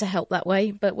it's meant to help that way,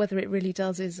 but whether it really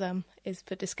does is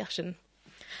for discussion.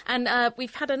 And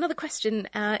we've had another question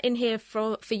in here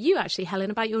for you, actually,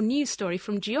 Helen, about your news story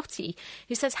from Giotti,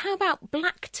 who says, how about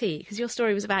black tea? Because your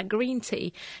story was about green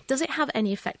tea. Does it have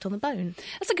any effect on the bone?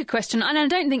 That's a good question, and I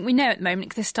don't think we know at the moment,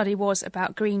 because this study was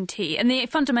about green tea. And the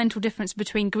fundamental difference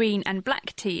between green and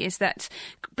black tea is that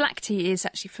black tea is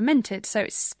actually fermented, so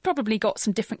it's probably got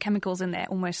some different chemicals in there,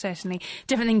 almost certainly,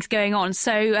 different things going on.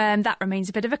 So that remains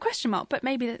a bit of a question mark, but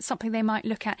maybe that's something they might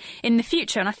look at in the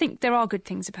future. And I think there are good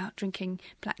things about drinking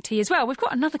black tea as well. We've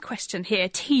got another question here,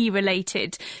 tea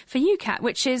related, for you, Kat,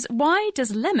 which is, why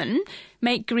does lemon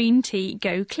make green tea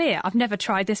go clear? I've never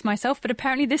tried this myself, but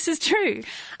apparently this is true.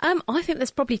 I think there's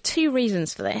probably two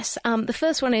reasons for this. The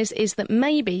first one is that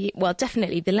maybe, well,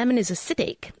 definitely the lemon is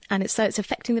acidic, and it's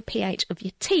affecting the pH of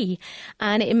your tea,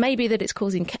 and it may be that it's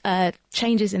causing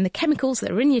changes in the chemicals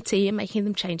that are in your tea and making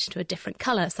them change to a different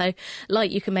colour. So, like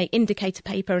you can make indicator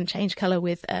paper and change colour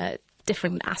with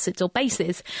different acids or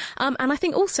bases. And I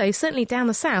think also, certainly down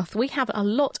the south, we have a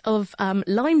lot of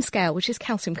limescale, which is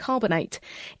calcium carbonate,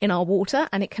 in our water,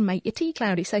 and it can make your tea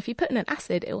cloudy. So if you put in an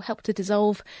acid, it will help to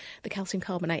dissolve the calcium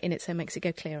carbonate in it, so it makes it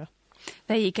go clearer.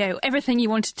 There you go. Everything you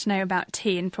wanted to know about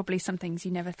tea, and probably some things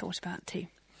you never thought about too.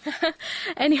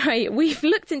 Anyway, we've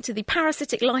looked into the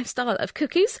parasitic lifestyle of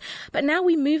cuckoos, but now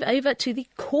we move over to the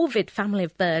corvid family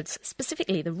of birds,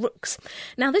 specifically the rooks.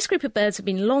 Now, this group of birds have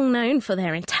been long known for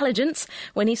their intelligence.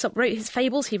 When Aesop wrote his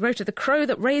fables, he wrote of the crow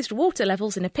that raised water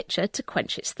levels in a pitcher to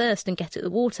quench its thirst and get at the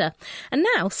water. And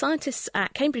now, scientists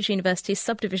at Cambridge University's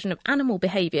subdivision of animal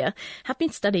behaviour have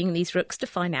been studying these rooks to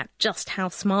find out just how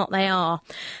smart they are.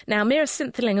 Now, Mira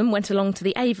Synthlingham went along to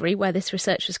the aviary where this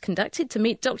research was conducted to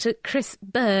meet Dr. Chris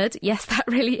Bird, yes, that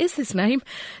really is his name,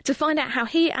 to find out how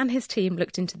he and his team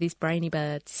looked into these brainy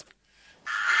birds.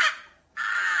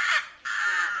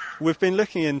 We've been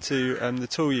looking into the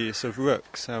tool use of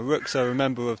rooks. Rooks are a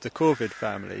member of the corvid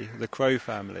family, the crow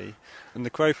family, and the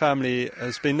crow family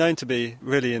has been known to be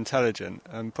really intelligent,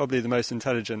 and probably the most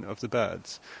intelligent of the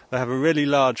birds. They have a really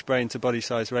large brain to body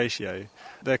size ratio.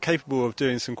 They're capable of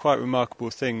doing some quite remarkable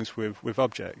things with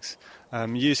objects,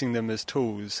 using them as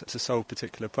tools to solve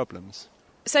particular problems.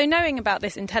 So knowing about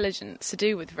this intelligence to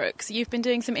do with rooks, you've been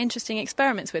doing some interesting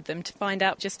experiments with them to find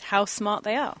out just how smart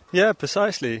they are. Yeah,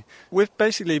 precisely. We've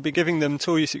basically been giving them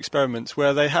tool use experiments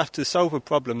where they have to solve a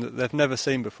problem that they've never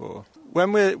seen before.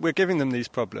 When we're giving them these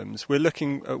problems, we're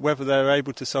looking at whether they're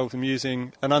able to solve them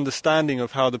using an understanding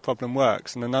of how the problem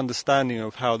works and an understanding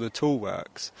of how the tool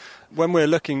works. When we're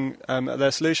looking at their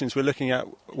solutions, we're looking at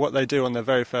what they do on their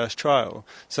very first trial.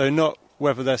 So not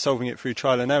whether they're solving it through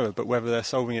trial and error, but whether they're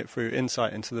solving it through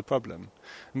insight into the problem.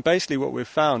 And basically what we've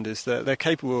found is that they're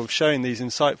capable of showing these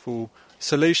insightful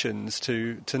solutions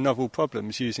to novel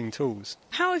problems using tools.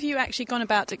 How have you actually gone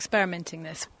about experimenting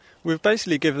this? We've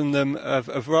basically given them a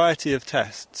variety of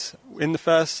tests. In the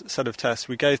first set of tests,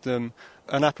 we gave them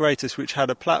an apparatus which had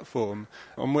a platform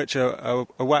on which a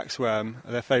waxworm,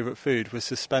 their favourite food, was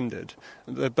suspended.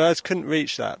 The birds couldn't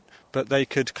reach that, but they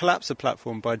could collapse the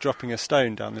platform by dropping a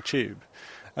stone down the tube.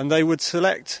 And they would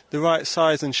select the right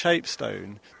size and shape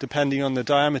stone depending on the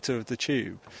diameter of the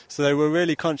tube. So they were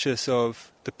really conscious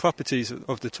of the properties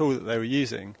of the tool that they were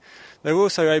using. They were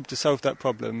also able to solve that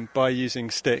problem by using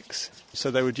sticks.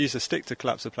 So they would use a stick to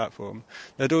collapse the platform.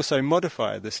 They'd also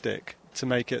modify the stick to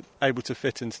make it able to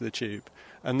fit into the tube.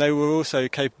 And they were also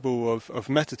capable of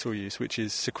meta-tool use, which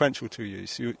is sequential tool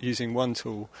use, using one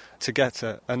tool to get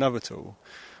another tool.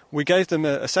 We gave them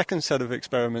a second set of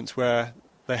experiments where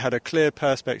they had a clear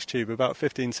perspex tube about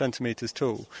 15 centimetres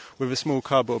tall with a small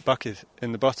cardboard bucket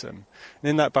in the bottom.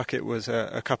 And in that bucket was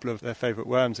a couple of their favourite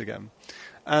worms again.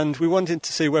 And we wanted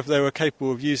to see whether they were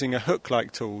capable of using a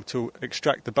hook-like tool to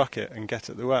extract the bucket and get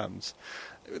at the worms.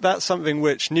 That's something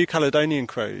which New Caledonian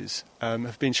crows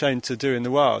have been shown to do in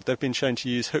the wild. They've been shown to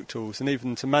use hook tools and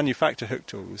even to manufacture hook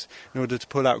tools in order to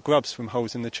pull out grubs from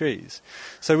holes in the trees.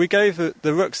 So we gave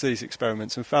the rooks these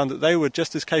experiments and found that they were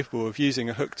just as capable of using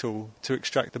a hook tool to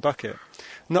extract the bucket.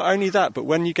 Not only that, but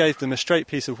when you gave them a straight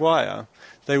piece of wire,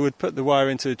 they would put the wire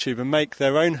into a tube and make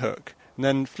their own hook, and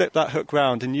then flip that hook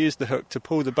round and use the hook to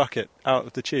pull the bucket out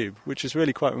of the tube, which is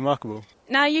really quite remarkable.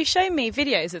 Now, you show me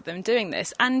videos of them doing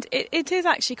this, and it is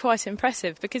actually quite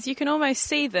impressive because you can almost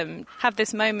see them have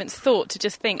this moment's thought to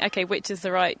just think, OK, which is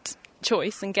the right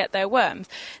choice, and get their worms.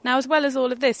 Now, as well as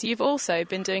all of this, you've also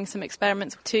been doing some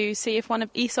experiments to see if one of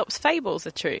Aesop's fables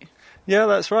are true. Yeah,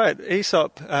 that's right.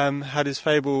 Aesop had his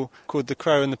fable called The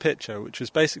Crow and the Pitcher, which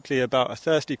was basically about a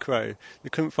thirsty crow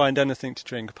that couldn't find anything to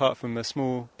drink apart from a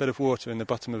small bit of water in the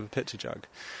bottom of a pitcher jug.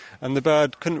 And the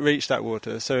bird couldn't reach that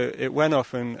water, so it went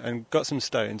off and got some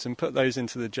stones and put those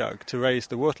into the jug to raise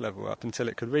the water level up until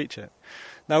it could reach it.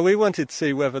 Now, we wanted to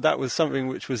see whether that was something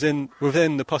which was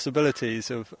within the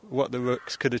possibilities of what the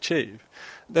rooks could achieve.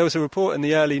 There was a report in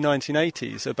the early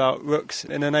 1980s about rooks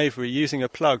in an aviary using a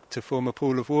plug to form a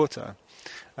pool of water.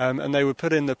 And they would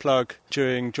put in the plug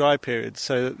during dry periods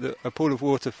so that a pool of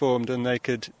water formed and they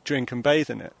could drink and bathe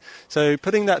in it. So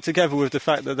putting that together with the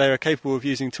fact that they are capable of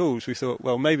using tools, we thought,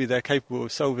 well, maybe they're capable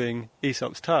of solving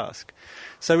Aesop's task.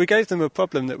 So we gave them a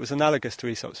problem that was analogous to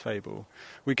Aesop's fable.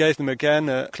 We gave them again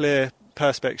a clear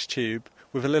perspex tube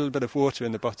with a little bit of water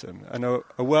in the bottom and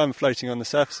a worm floating on the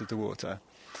surface of the water,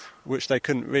 which they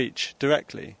couldn't reach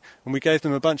directly. And we gave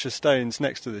them a bunch of stones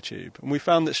next to the tube. And we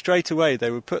found that straight away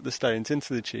they would put the stones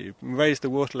into the tube and raise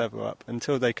the water level up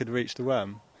until they could reach the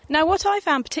worm. Now, what I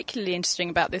found particularly interesting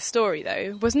about this story,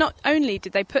 though, was not only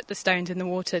did they put the stones in the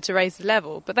water to raise the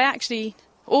level, but they actually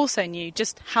also knew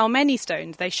just how many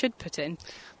stones they should put in.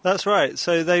 That's right.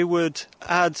 So they would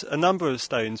add a number of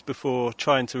stones before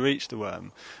trying to reach the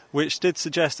worm, which did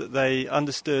suggest that they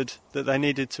understood that they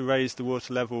needed to raise the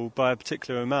water level by a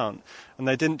particular amount, and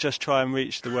they didn't just try and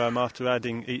reach the worm after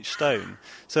adding each stone.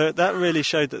 So that really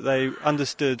showed that they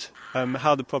understood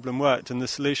how the problem worked and the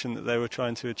solution that they were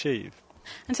trying to achieve.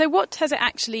 And so what has it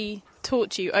actually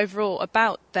taught you overall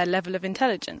about their level of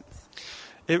intelligence?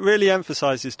 It really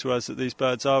emphasises to us that these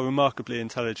birds are remarkably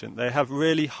intelligent. They have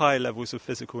really high levels of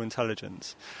physical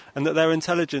intelligence, and that their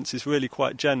intelligence is really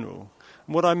quite general.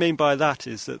 And what I mean by that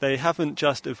is that they haven't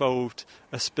just evolved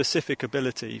a specific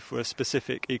ability for a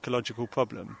specific ecological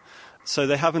problem. So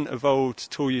they haven't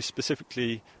evolved tool use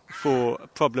specifically for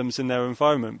problems in their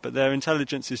environment, but their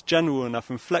intelligence is general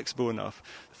enough and flexible enough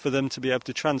for them to be able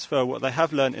to transfer what they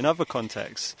have learnt in other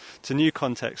contexts to new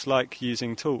contexts like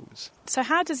using tools. So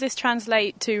how does this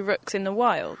translate to rooks in the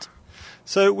wild?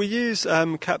 So we use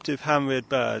captive hand-reared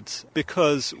birds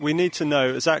because we need to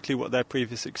know exactly what their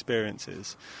previous experience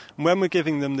is. And when we're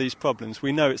giving them these problems,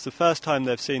 we know it's the first time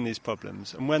they've seen these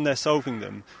problems, and when they're solving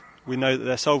them, we know that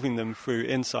they're solving them through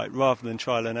insight rather than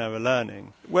trial and error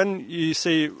learning. When you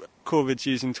see corvids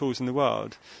using tools in the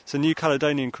wild, so New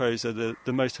Caledonian crows are the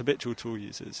most habitual tool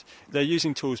users. They're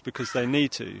using tools because they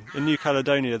need to. In New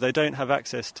Caledonia, they don't have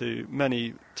access to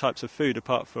many types of food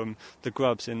apart from the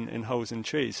grubs in holes in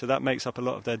trees, so that makes up a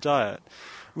lot of their diet.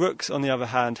 Rooks, on the other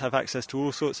hand, have access to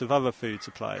all sorts of other food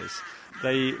supplies.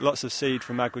 They eat lots of seed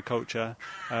from agriculture,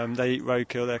 they eat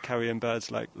roadkill, they're carrion birds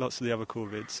like lots of the other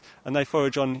corvids, and they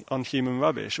forage on human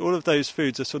rubbish. All of those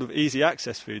foods are sort of easy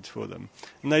access foods for them,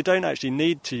 and they don't actually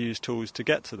need to use tools to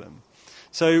get to them.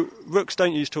 So rooks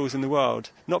don't use tools in the wild,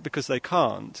 not because they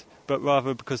can't, but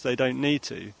rather because they don't need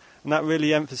to. And that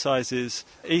really emphasises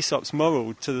Aesop's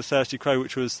moral to the thirsty crow,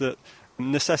 which was that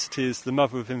necessity is the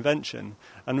mother of invention,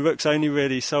 and rooks only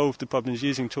really solve the problems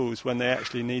using tools when they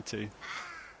actually need to.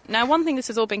 Now, one thing this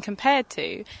has all been compared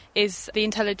to is the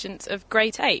intelligence of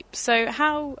great apes. So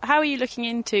how are you looking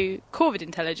into corvid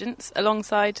intelligence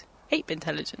alongside ape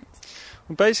intelligence?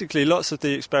 Well, basically, lots of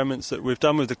the experiments that we've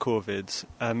done with the corvids,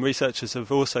 researchers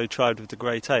have also tried with the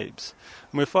great apes.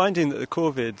 And we're finding that the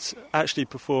corvids actually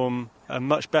perform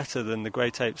much better than the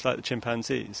great apes, like the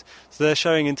chimpanzees. So they're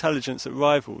showing intelligence that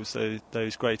rivals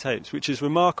those great apes, which is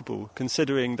remarkable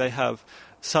considering they have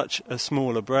such a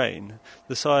smaller brain.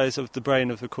 The size of the brain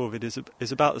of the corvid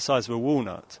is about the size of a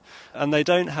walnut. And they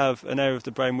don't have an area of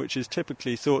the brain which is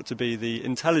typically thought to be the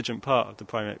intelligent part of the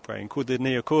primate brain, called the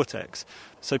neocortex.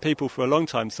 So people for a long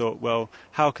time thought, well,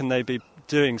 how can they be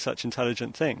doing such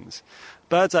intelligent things?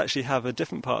 Birds actually have a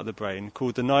different part of the brain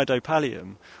called the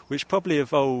nidopallium, which probably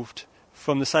evolved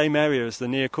from the same area as the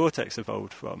neocortex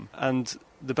evolved from. And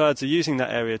the birds are using that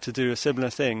area to do a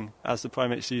similar thing as the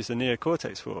primates use the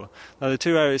neocortex for. Now, the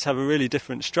two areas have a really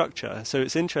different structure, so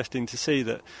it's interesting to see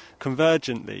that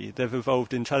convergently they've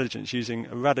evolved intelligence using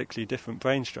a radically different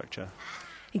brain structure.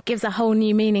 It gives a whole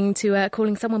new meaning to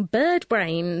calling someone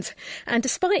bird-brained. And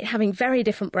despite having very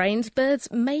different brains, birds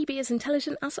may be as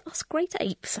intelligent as us great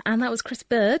apes. And that was Chris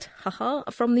Bird,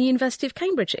 from the University of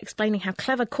Cambridge, explaining how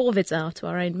clever corvids are to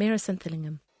our own Mira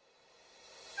Senthillingham.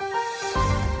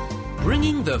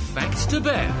 Bringing the facts to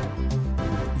bear.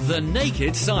 The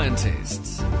Naked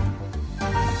Scientists.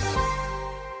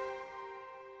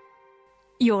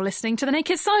 You're listening to The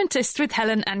Naked Scientists with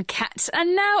Helen and Kat.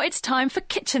 And now it's time for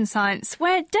Kitchen Science,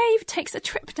 where Dave takes a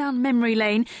trip down memory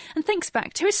lane and thinks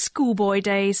back to his schoolboy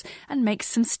days and makes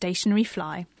some stationary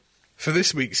fly. For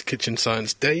this week's Kitchen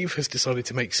Science, Dave has decided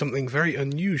to make something very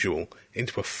unusual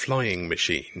into a flying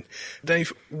machine.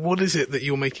 Dave, what is it that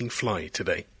you're making fly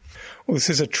today? Well, this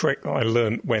is a trick that I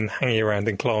learnt when hanging around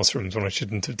in classrooms when I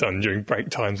shouldn't have done during break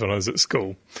times when I was at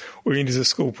school. All you need is a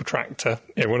school protractor,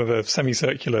 one of the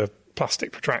semicircular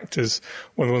plastic protractors,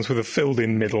 one of the ones with a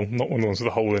filled-in middle, not one of the ones with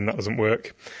a hole in, that doesn't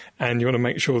work. And you want to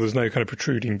make sure there's no kind of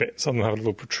protruding bits. Some of them have a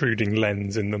little protruding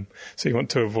lens in them, so you want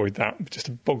to avoid that. Just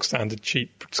a bog-standard,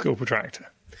 cheap school protractor.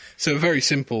 So a very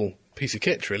simple piece of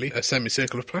kit, really, a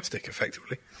semicircle of plastic,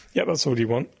 effectively. Yeah, that's all you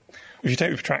want. If you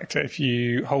take the protractor, if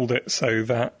you hold it so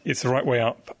that it's the right way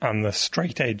up and the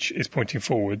straight edge is pointing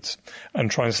forwards,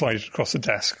 and try and slide it across the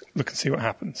desk, look and see what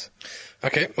happens.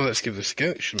 OK, well, let's give this a go.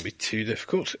 It shouldn't be too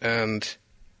difficult. And,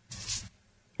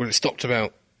 well, it stopped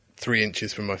about 3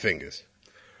 inches from my fingers.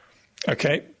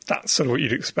 OK, that's sort of what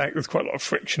you'd expect. There's quite a lot of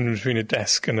friction between a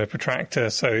desk and a protractor,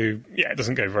 so, yeah, it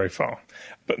doesn't go very far.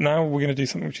 But now we're going to do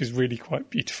something which is really quite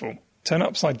beautiful. Turn it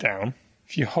upside down.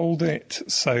 If you hold it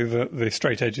so that the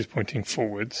straight edge is pointing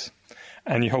forwards,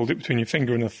 and you hold it between your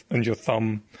finger and your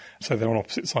thumb so they're on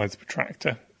opposite sides of the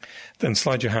protractor, then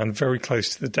slide your hand very close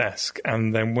to the desk,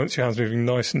 and then once your hand's moving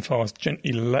nice and fast,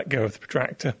 gently let go of the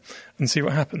protractor and see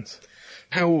what happens.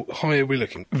 How high are we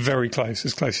looking? Very close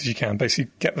as you can. Basically,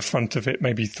 get the front of it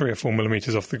maybe 3 or 4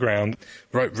 millimetres off the ground.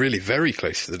 Right, really very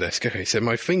close to the desk. OK, so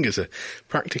my fingers are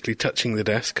practically touching the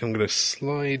desk. I'm going to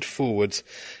slide forwards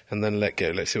and then let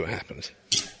go. Let's see what happens.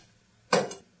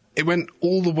 It went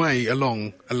all the way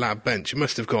along a lab bench. It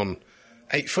must have gone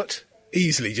 8 foot,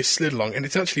 easily, just slid along, and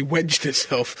it's actually wedged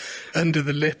itself under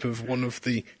the lip of one of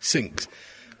the sinks.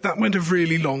 That went a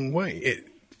really long way. It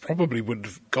probably would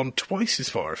have gone twice as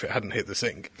far if it hadn't hit the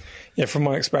sink. Yeah, from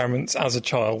my experiments as a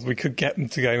child, we could get them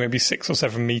to go maybe 6 or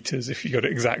 7 metres if you got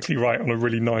it exactly right on a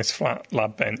really nice flat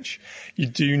lab bench. You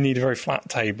do need a very flat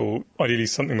table, ideally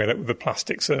something made up with a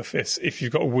plastic surface. If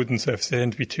you've got a wooden surface, they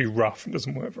tend to be too rough and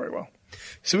doesn't work very well.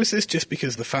 So is this just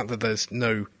because the fact that there's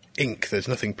no ink, there's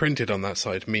nothing printed on that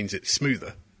side, means it's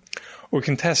smoother? We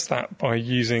can test that by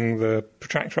using the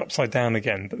protractor upside down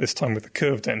again, but this time with the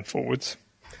curved end forwards.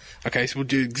 OK, so we'll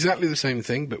do exactly the same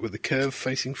thing, but with the curve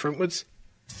facing frontwards.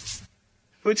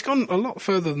 Well, it's gone a lot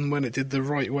further than when it did the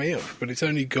right way up, but it's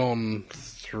only gone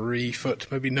 3 foot,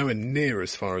 maybe nowhere near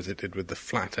as far as it did with the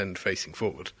flat end facing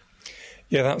forward.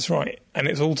 Yeah, that's right. And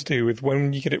it's all to do with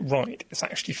when you get it right, it's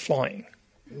actually flying.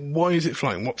 Why is it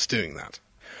flying? What's doing that?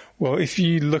 Well, if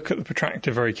you look at the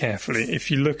protractor very carefully, if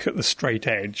you look at the straight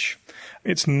edge,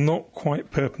 it's not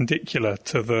quite perpendicular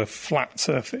to the flat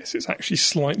surface. It's actually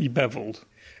slightly beveled.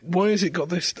 Why has it got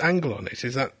this angle on it?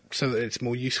 Is that so that it's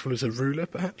more useful as a ruler,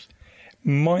 perhaps?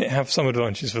 Might have some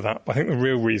advantages for that, but I think the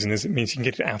real reason is it means you can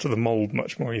get it out of the mould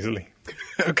much more easily.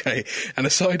 OK, and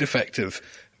a side effect of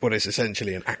what is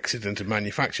essentially an accident of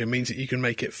manufacture means that you can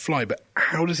make it fly, but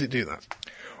how does it do that?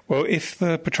 Well, if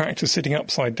the protractor's sitting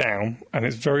upside down and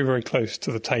it's very, very close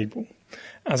to the table,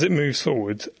 as it moves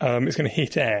forward, it's going to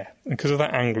hit air. And because of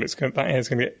that angle, that air is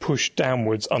going to get pushed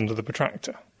downwards under the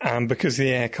protractor. And because the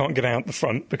air can't get out the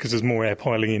front, because there's more air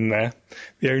piling in there,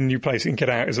 the only place it can get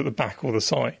out is at the back or the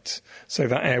sides. So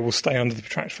that air will stay under the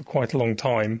protractor for quite a long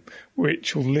time,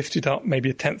 which will lift it up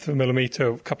maybe 1/10 of a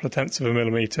millimetre, a couple of tenths of a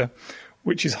millimetre,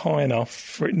 which is high enough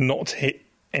for it not to hit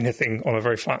anything on a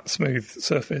very flat, smooth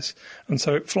surface, and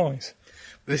so it flies.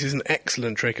 This is an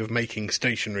excellent trick of making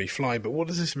stationery fly, but what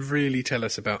does this really tell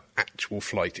us about actual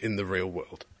flight in the real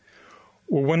world?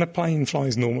 Well, when a plane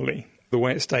flies normally, the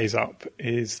way it stays up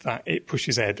is that it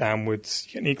pushes air downwards,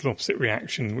 you get an equal opposite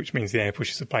reaction, which means the air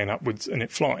pushes the plane upwards and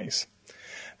it flies.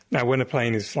 Now, when a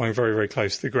plane is flying very, very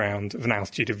close to the ground, of an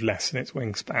altitude of less than its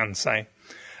wingspan, say,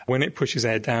 when it pushes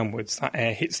air downwards, that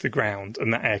air hits the ground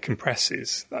and that air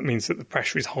compresses. That means that the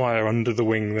pressure is higher under the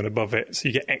wing than above it, so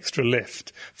you get extra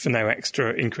lift for no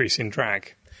extra increase in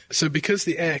drag. So because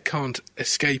the air can't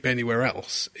escape anywhere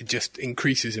else, it just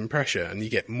increases in pressure and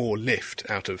you get more lift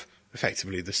out of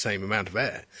effectively the same amount of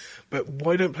air. But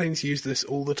why don't planes use this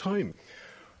all the time?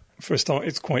 For a start,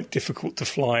 it's quite difficult to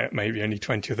fly at maybe only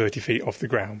 20 or 30 feet off the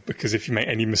ground, because if you make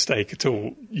any mistake at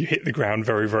all, you hit the ground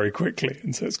very, very quickly,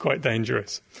 and so it's quite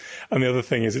dangerous. And the other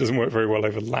thing is it doesn't work very well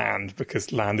over land,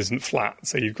 because land isn't flat,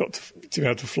 so you've got to be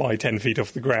able to fly 10 feet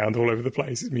off the ground all over the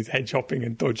place. It means hedge hopping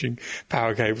and dodging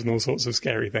power cables and all sorts of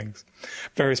scary things.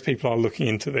 Various people are looking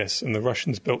into this, and the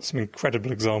Russians built some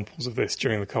incredible examples of this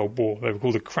during the Cold War. They were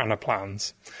called the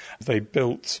Kranoplans. They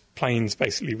built planes,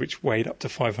 basically, which weighed up to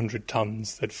 500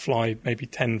 tons. They'd fly maybe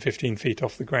 10, 15 feet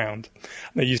off the ground.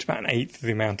 And they used about 1/8 of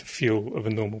the amount of fuel of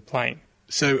a normal plane.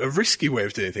 So a risky way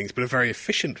of doing things, but a very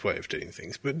efficient way of doing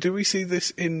things. But do we see this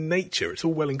in nature? It's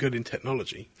all well and good in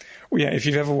technology. Well, yeah, if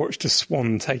you've ever watched a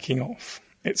swan taking off,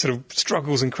 it sort of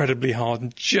struggles incredibly hard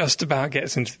and just about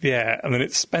gets into the air, and then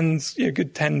it spends a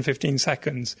good 10, 15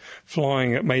 seconds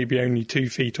flying at maybe only 2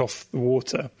 feet off the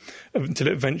water until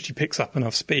it eventually picks up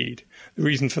enough speed. The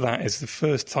reason for that is the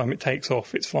first time it takes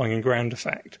off, it's flying in ground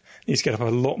effect. It needs to get up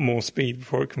a lot more speed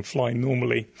before it can fly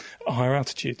normally at higher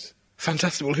altitudes.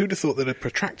 Fantastic. Well, who'd have thought that a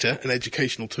protractor, an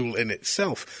educational tool in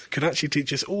itself, could actually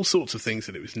teach us all sorts of things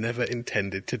that it was never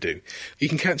intended to do? You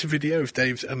can catch a video of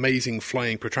Dave's amazing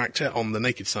flying protractor on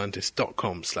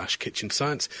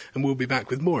thenakedscientist.com/kitchenscience, and we'll be back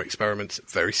with more experiments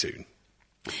very soon.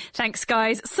 Thanks,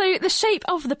 guys. So the shape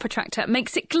of the protractor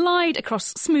makes it glide across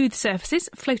smooth surfaces,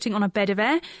 floating on a bed of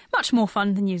air. Much more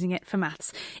fun than using it for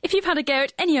maths. If you've had a go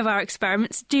at any of our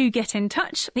experiments, do get in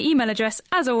touch. The email address,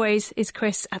 as always, is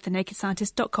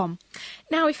chris@thenakedscientist.com.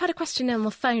 Now, we've had a question on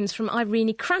the phones from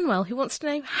Irene Cranwell, who wants to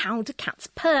know, how do cats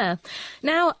purr?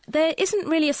 Now, there isn't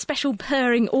really a special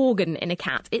purring organ in a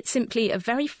cat. It's simply a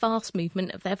very fast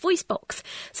movement of their voice box.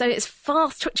 So it's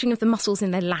fast twitching of the muscles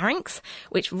in their larynx,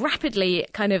 which rapidly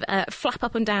kind of flap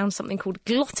up and down something called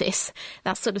glottis.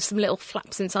 That's sort of some little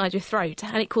flaps inside your throat,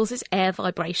 and it causes air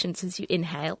vibrations as you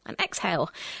inhale and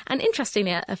exhale. And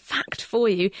interestingly, a fact for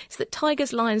you is that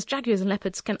tigers, lions, jaguars and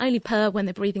leopards can only purr when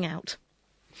they're breathing out.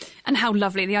 And how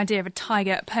lovely, the idea of a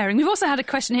tiger purring. We've also had a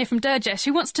question here from Durgesh,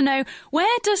 who wants to know,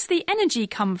 where does the energy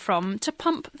come from to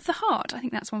pump the heart? I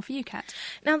think that's one for you, Kat.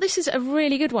 Now, this is a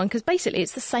really good one, because basically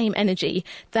it's the same energy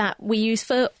that we use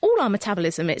for all our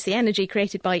metabolism. It's the energy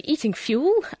created by eating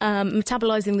fuel,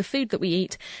 metabolising the food that we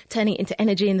eat, turning it into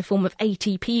energy in the form of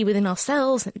ATP within our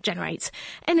cells, and it generates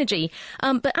energy.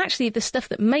 But actually, the stuff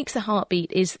that makes the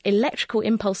heartbeat is electrical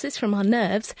impulses from our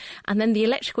nerves, and then the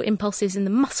electrical impulses in the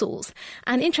muscles.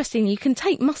 And interestingly, you can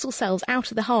take muscle cells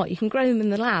out of the heart, you can grow them in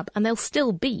the lab, and they'll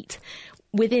still beat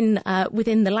within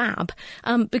the lab,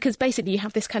 because basically you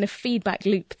have this kind of feedback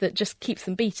loop that just keeps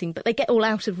them beating, but they get all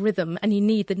out of rhythm, and you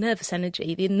need the nervous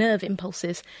energy, the nerve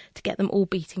impulses, to get them all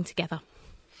beating together.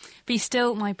 Be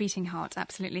still, my beating heart,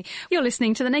 absolutely. You're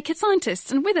listening to The Naked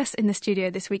Scientists, and with us in the studio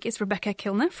this week is Rebecca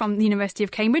Kilner from the University of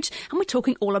Cambridge, and we're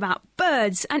talking all about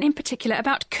birds, and in particular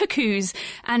about cuckoos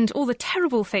and all the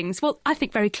terrible things, well, I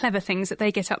think very clever things that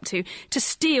they get up to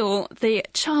steal the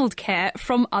childcare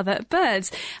from other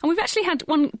birds. And we've actually had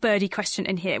one birdie question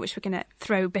in here, which we're going to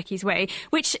throw Becky's way,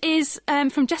 which is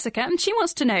from Jessica, and she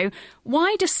wants to know,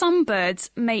 why do some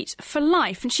birds mate for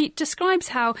life? And she describes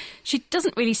how she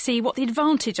doesn't really see what the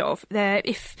advantage of there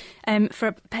if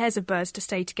for pairs of birds to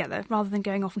stay together rather than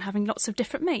going off and having lots of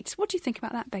different mates. What do you think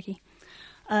about that, Becky?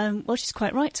 Well, she's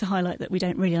quite right to highlight that we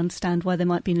don't really understand why there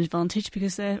might be an advantage,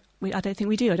 because I don't think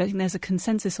we do. I don't think there's a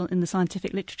consensus in the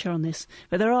scientific literature on this.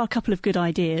 But there are a couple of good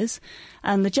ideas.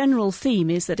 And the general theme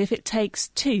is that if it takes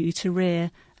two to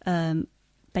rear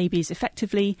babies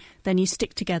effectively, then you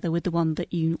stick together with the one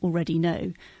that you already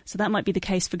know. So that might be the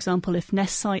case, for example, if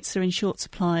nest sites are in short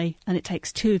supply and it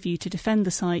takes two of you to defend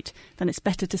the site, then it's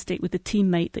better to stick with the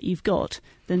teammate that you've got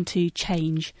than to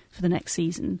change for the next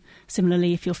season.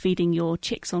 Similarly, if you're feeding your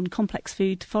chicks on complex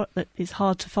food that is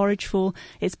hard to forage for,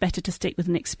 it's better to stick with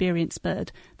an experienced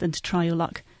bird than to try your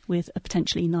luck with a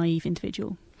potentially naive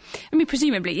individual. I mean,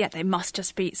 presumably, yeah, there must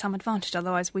just be some advantage,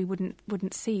 otherwise we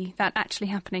wouldn't see that actually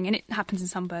happening. And it happens in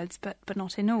some birds, but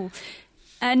not in all.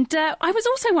 And I was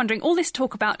also wondering, all this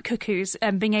talk about cuckoos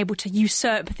being able to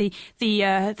usurp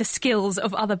the skills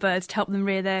of other birds to help them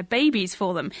rear their babies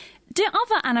for them. Do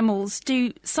other animals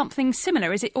do something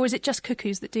similar? Is it just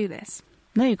cuckoos that do this?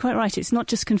 No, you're quite right. It's not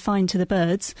just confined to the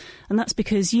birds, and that's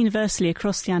because universally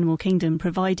across the animal kingdom,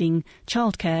 providing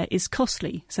childcare is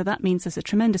costly. So that means there's a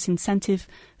tremendous incentive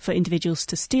for individuals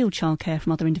to steal childcare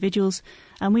from other individuals,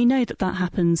 and we know that that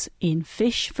happens in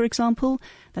fish, for example.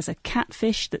 There's a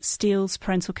catfish that steals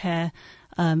parental care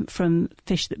from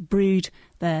fish that brood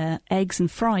their eggs and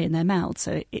fry in their mouths.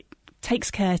 So it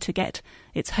takes care to get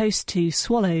its host to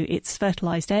swallow its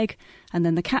fertilised egg, and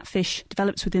then the catfish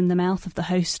develops within the mouth of the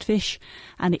host fish,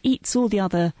 and it eats all the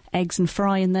other eggs and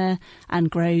fry in there and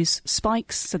grows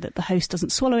spikes so that the host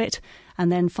doesn't swallow it,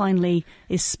 and then finally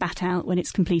is spat out when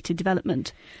it's completed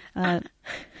development.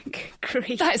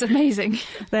 Great. That is amazing.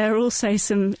 There are also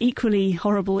some equally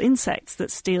horrible insects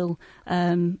that steal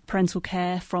parental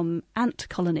care from ant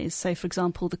colonies. So, for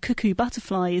example, the cuckoo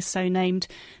butterfly is so named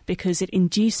because it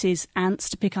induces ants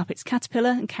to pick up its caterpillar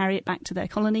and carry it back to their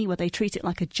colony, where they treat it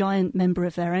like a giant member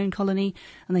of their own colony,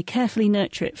 and they carefully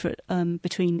nurture it for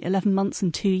between 11 months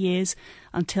and 2 years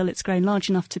until it's grown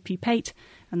large enough to pupate,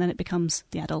 and then it becomes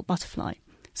the adult butterfly.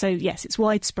 So, yes, it's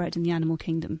widespread in the animal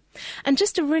kingdom. And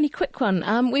just a really quick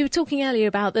one. We were talking earlier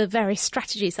about the various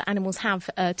strategies that animals have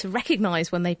to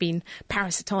recognise when they've been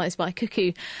parasitised by a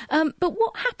cuckoo. But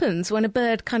what happens when a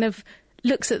bird kind of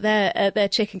looks at their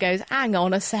chick and goes, hang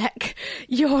on a sec,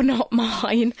 you're not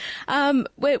mine?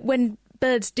 When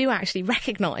birds do actually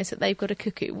recognise that they've got a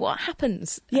cuckoo, what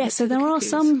happens? Yes, so there are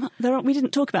some, we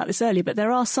didn't talk about this earlier, but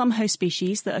there are some host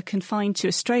species that are confined to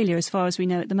Australia, as far as we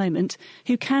know at the moment,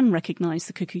 who can recognise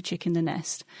the cuckoo chick in the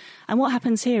nest. And what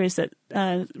happens here is that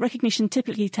recognition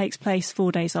typically takes place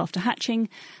 4 days after hatching,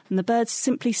 and the birds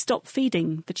simply stop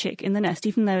feeding the chick in the nest,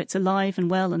 even though it's alive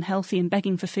and well and healthy and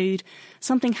begging for food.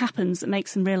 Something happens that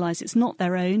makes them realise it's not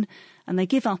their own, and they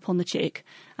give up on the chick,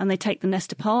 and they take the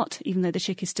nest apart, even though the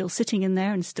chick is still sitting in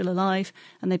there and still alive,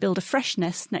 and they build a fresh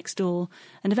nest next door,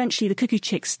 and eventually the cuckoo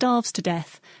chick starves to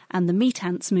death, and the meat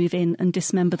ants move in and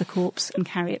dismember the corpse and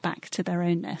carry it back to their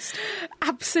own nest.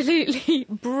 Absolutely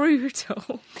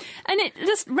brutal. And it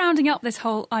just rounding up this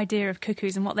whole idea of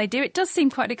cuckoos and what they do, it does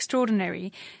seem quite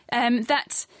extraordinary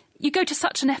that you go to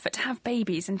such an effort to have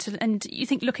babies and you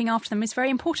think looking after them is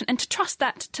very important, and to trust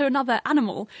that to another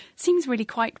animal seems really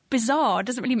quite bizarre. It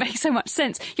doesn't really make so much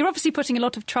sense. You're obviously putting a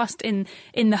lot of trust in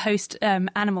the host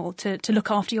animal to look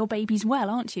after your babies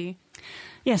well, aren't you?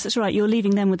 Yes, that's right. You're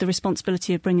leaving them with the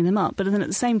responsibility of bringing them up, but then at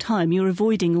the same time, you're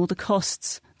avoiding all the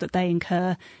costs that they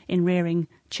incur in rearing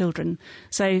children.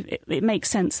 So it makes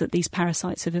sense that these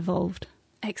parasites have evolved.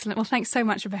 Excellent. Well, thanks so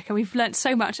much, Rebecca. We've learnt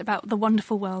so much about the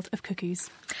wonderful world of cuckoos.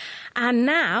 And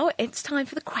now it's time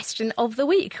for the question of the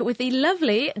week with the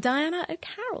lovely Diana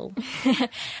O'Carroll.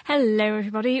 Hello,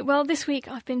 everybody. Well, this week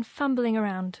I've been fumbling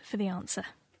around for the answer.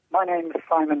 My name is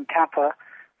Simon Kappa.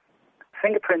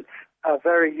 Fingerprints are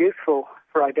very useful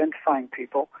for identifying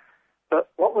people, but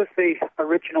what was the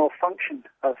original function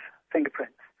of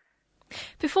fingerprints?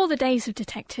 Before the days of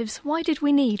detectives, why did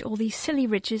we need all these silly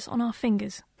ridges on our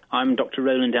fingers? I'm Dr.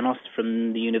 Roland Enos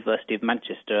from the University of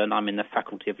Manchester, and I'm in the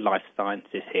Faculty of Life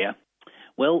Sciences here.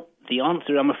 Well, the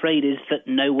answer, I'm afraid, is that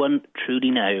no one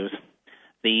truly knows.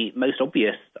 The most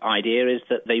obvious idea is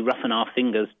that they roughen our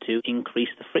fingers to increase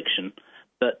the friction,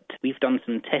 but we've done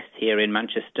some tests here in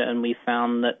Manchester, and we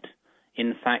found that,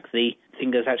 in fact, the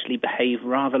fingers actually behave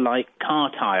rather like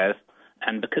car tyres,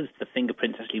 and because the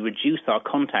fingerprints actually reduce our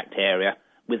contact area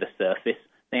with a surface,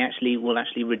 they will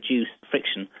actually reduce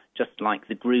friction, just like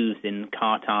the grooves in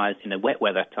car tyres in a wet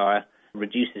weather tyre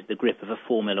reduces the grip of a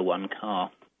Formula One car.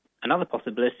 Another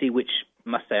possibility, which I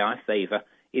must say I favour,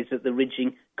 is that the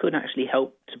ridging could actually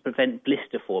help to prevent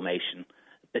blister formation,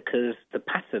 because the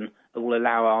pattern will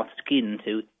allow our skin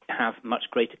to have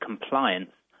much greater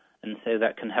compliance, and so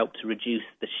that can help to reduce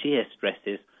the shear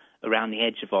stresses around the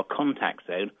edge of our contact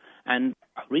zone. And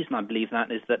the reason I believe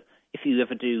that is that if you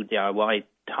ever do DIY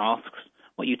tasks,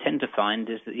 what you tend to find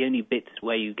is that the only bits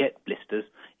where you get blisters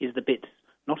is the bits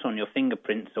not on your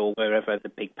fingerprints or wherever the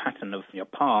big pattern of your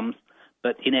palms,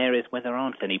 but in areas where there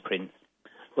aren't any prints.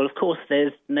 Well, of course,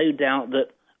 there's no doubt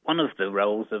that one of the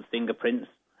roles of fingerprints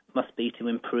must be to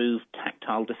improve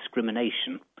tactile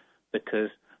discrimination,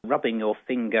 because rubbing your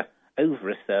finger over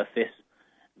a surface,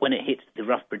 when it hits the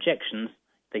rough projections,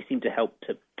 they seem to help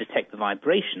to detect the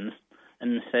vibrations,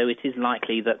 and so it is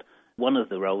likely that one of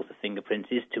the roles of fingerprints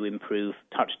is to improve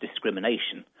touch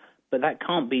discrimination. But that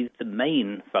can't be the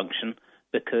main function,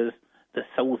 because the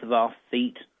soles of our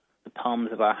feet, the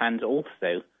palms of our hands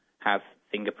also have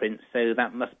fingerprints, so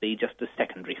that must be just a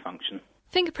secondary function.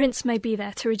 Fingerprints may be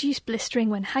there to reduce blistering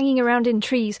when hanging around in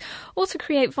trees, or to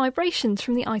create vibrations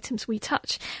from the items we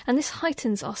touch, and this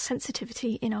heightens our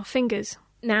sensitivity in our fingers.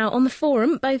 Now, on the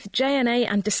forum, both JNA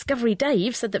and Discovery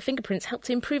Dave said that fingerprints help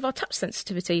to improve our touch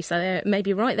sensitivity, so they're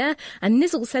maybe right there. And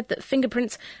Nizzle said that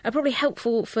fingerprints are probably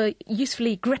helpful for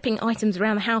usefully gripping items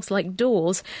around the house like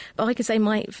doors, but I can say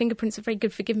my fingerprints are very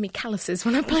good for giving me calluses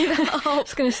when I play that harp. I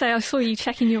was going to say, I saw you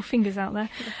checking your fingers out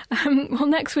there. Well,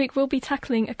 next week we'll be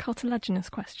tackling a cartilaginous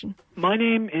question. My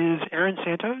name is Aaron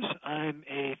Santos. I'm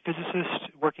a physicist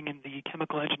working in the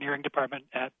chemical engineering department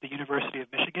at the University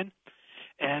of Michigan.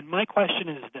 And my question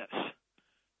is this.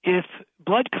 If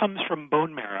blood comes from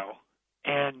bone marrow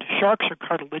and sharks are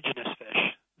cartilaginous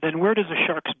fish, then where does a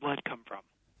shark's blood come from?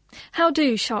 How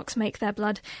do sharks make their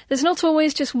blood? There's not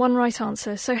always just one right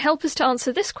answer, so help us to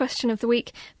answer this question of the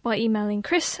week by emailing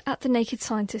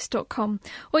chris@thenakedscientist.com,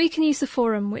 or you can use the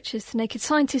forum, which is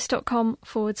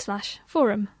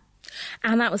thenakedscientist.com/forum.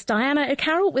 And that was Diana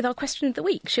O'Carroll with our question of the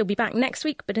week. She'll be back next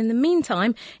week, but in the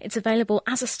meantime, it's available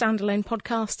as a standalone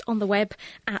podcast on the web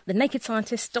at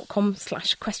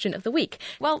thenakedscientist.com/question of the week.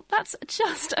 Well, that's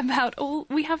just about all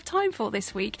we have time for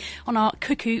this week on our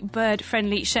Cuckoo Bird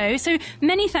Friendly show. So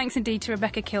many thanks indeed to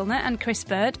Rebecca Kilner and Chris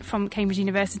Bird from Cambridge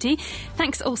University.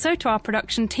 Thanks also to our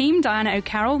production team, Diana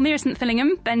O'Carroll, Mira St.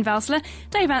 Fillingham, Ben Valsler,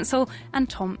 Dave Ansell and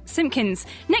Tom Simpkins.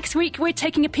 Next week, we're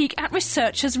taking a peek at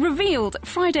Researchers Revealed.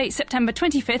 Friday, September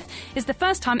 25th is the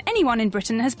first time anyone in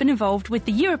Britain has been involved with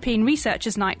the European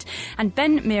Researchers' Night. And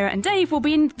Ben, Mira and Dave will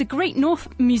be in the Great North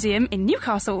Museum in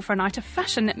Newcastle for a night of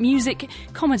fashion, music,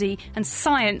 comedy and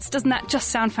science. Doesn't that just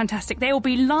sound fantastic? They will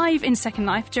be live in Second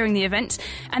Life during the event,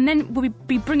 and then we'll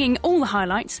be bringing all the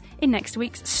highlights in next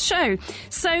week's show.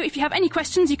 So if you have any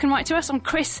questions, you can write to us on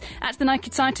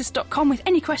chris@thenakedscientist.com with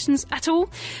any questions at all.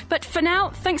 But for now,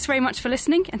 thanks very much for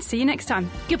listening and see you next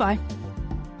time. Goodbye.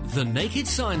 The Naked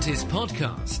Scientist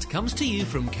podcast comes to you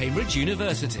from Cambridge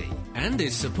University and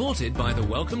is supported by the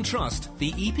Wellcome Trust,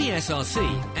 the EPSRC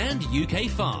and UK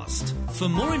FAST. For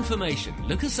more information,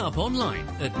 look us up online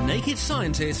at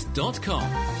nakedscientist.com.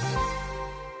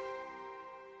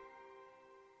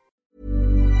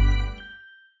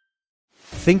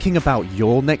 Thinking about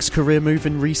your next career move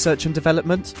in research and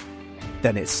development?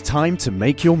 Then it's time to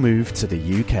make your move to the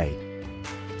UK.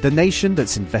 The nation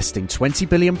that's investing £20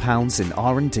 billion in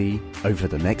R&D over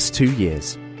the next 2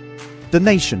 years. The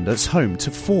nation that's home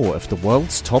to 4 of the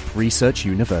world's top research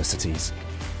universities.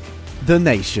 The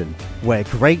nation where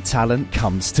great talent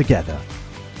comes together.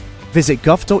 Visit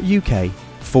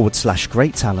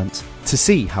gov.uk/great talent to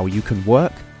see how you can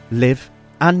work, live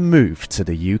and move to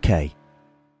the UK.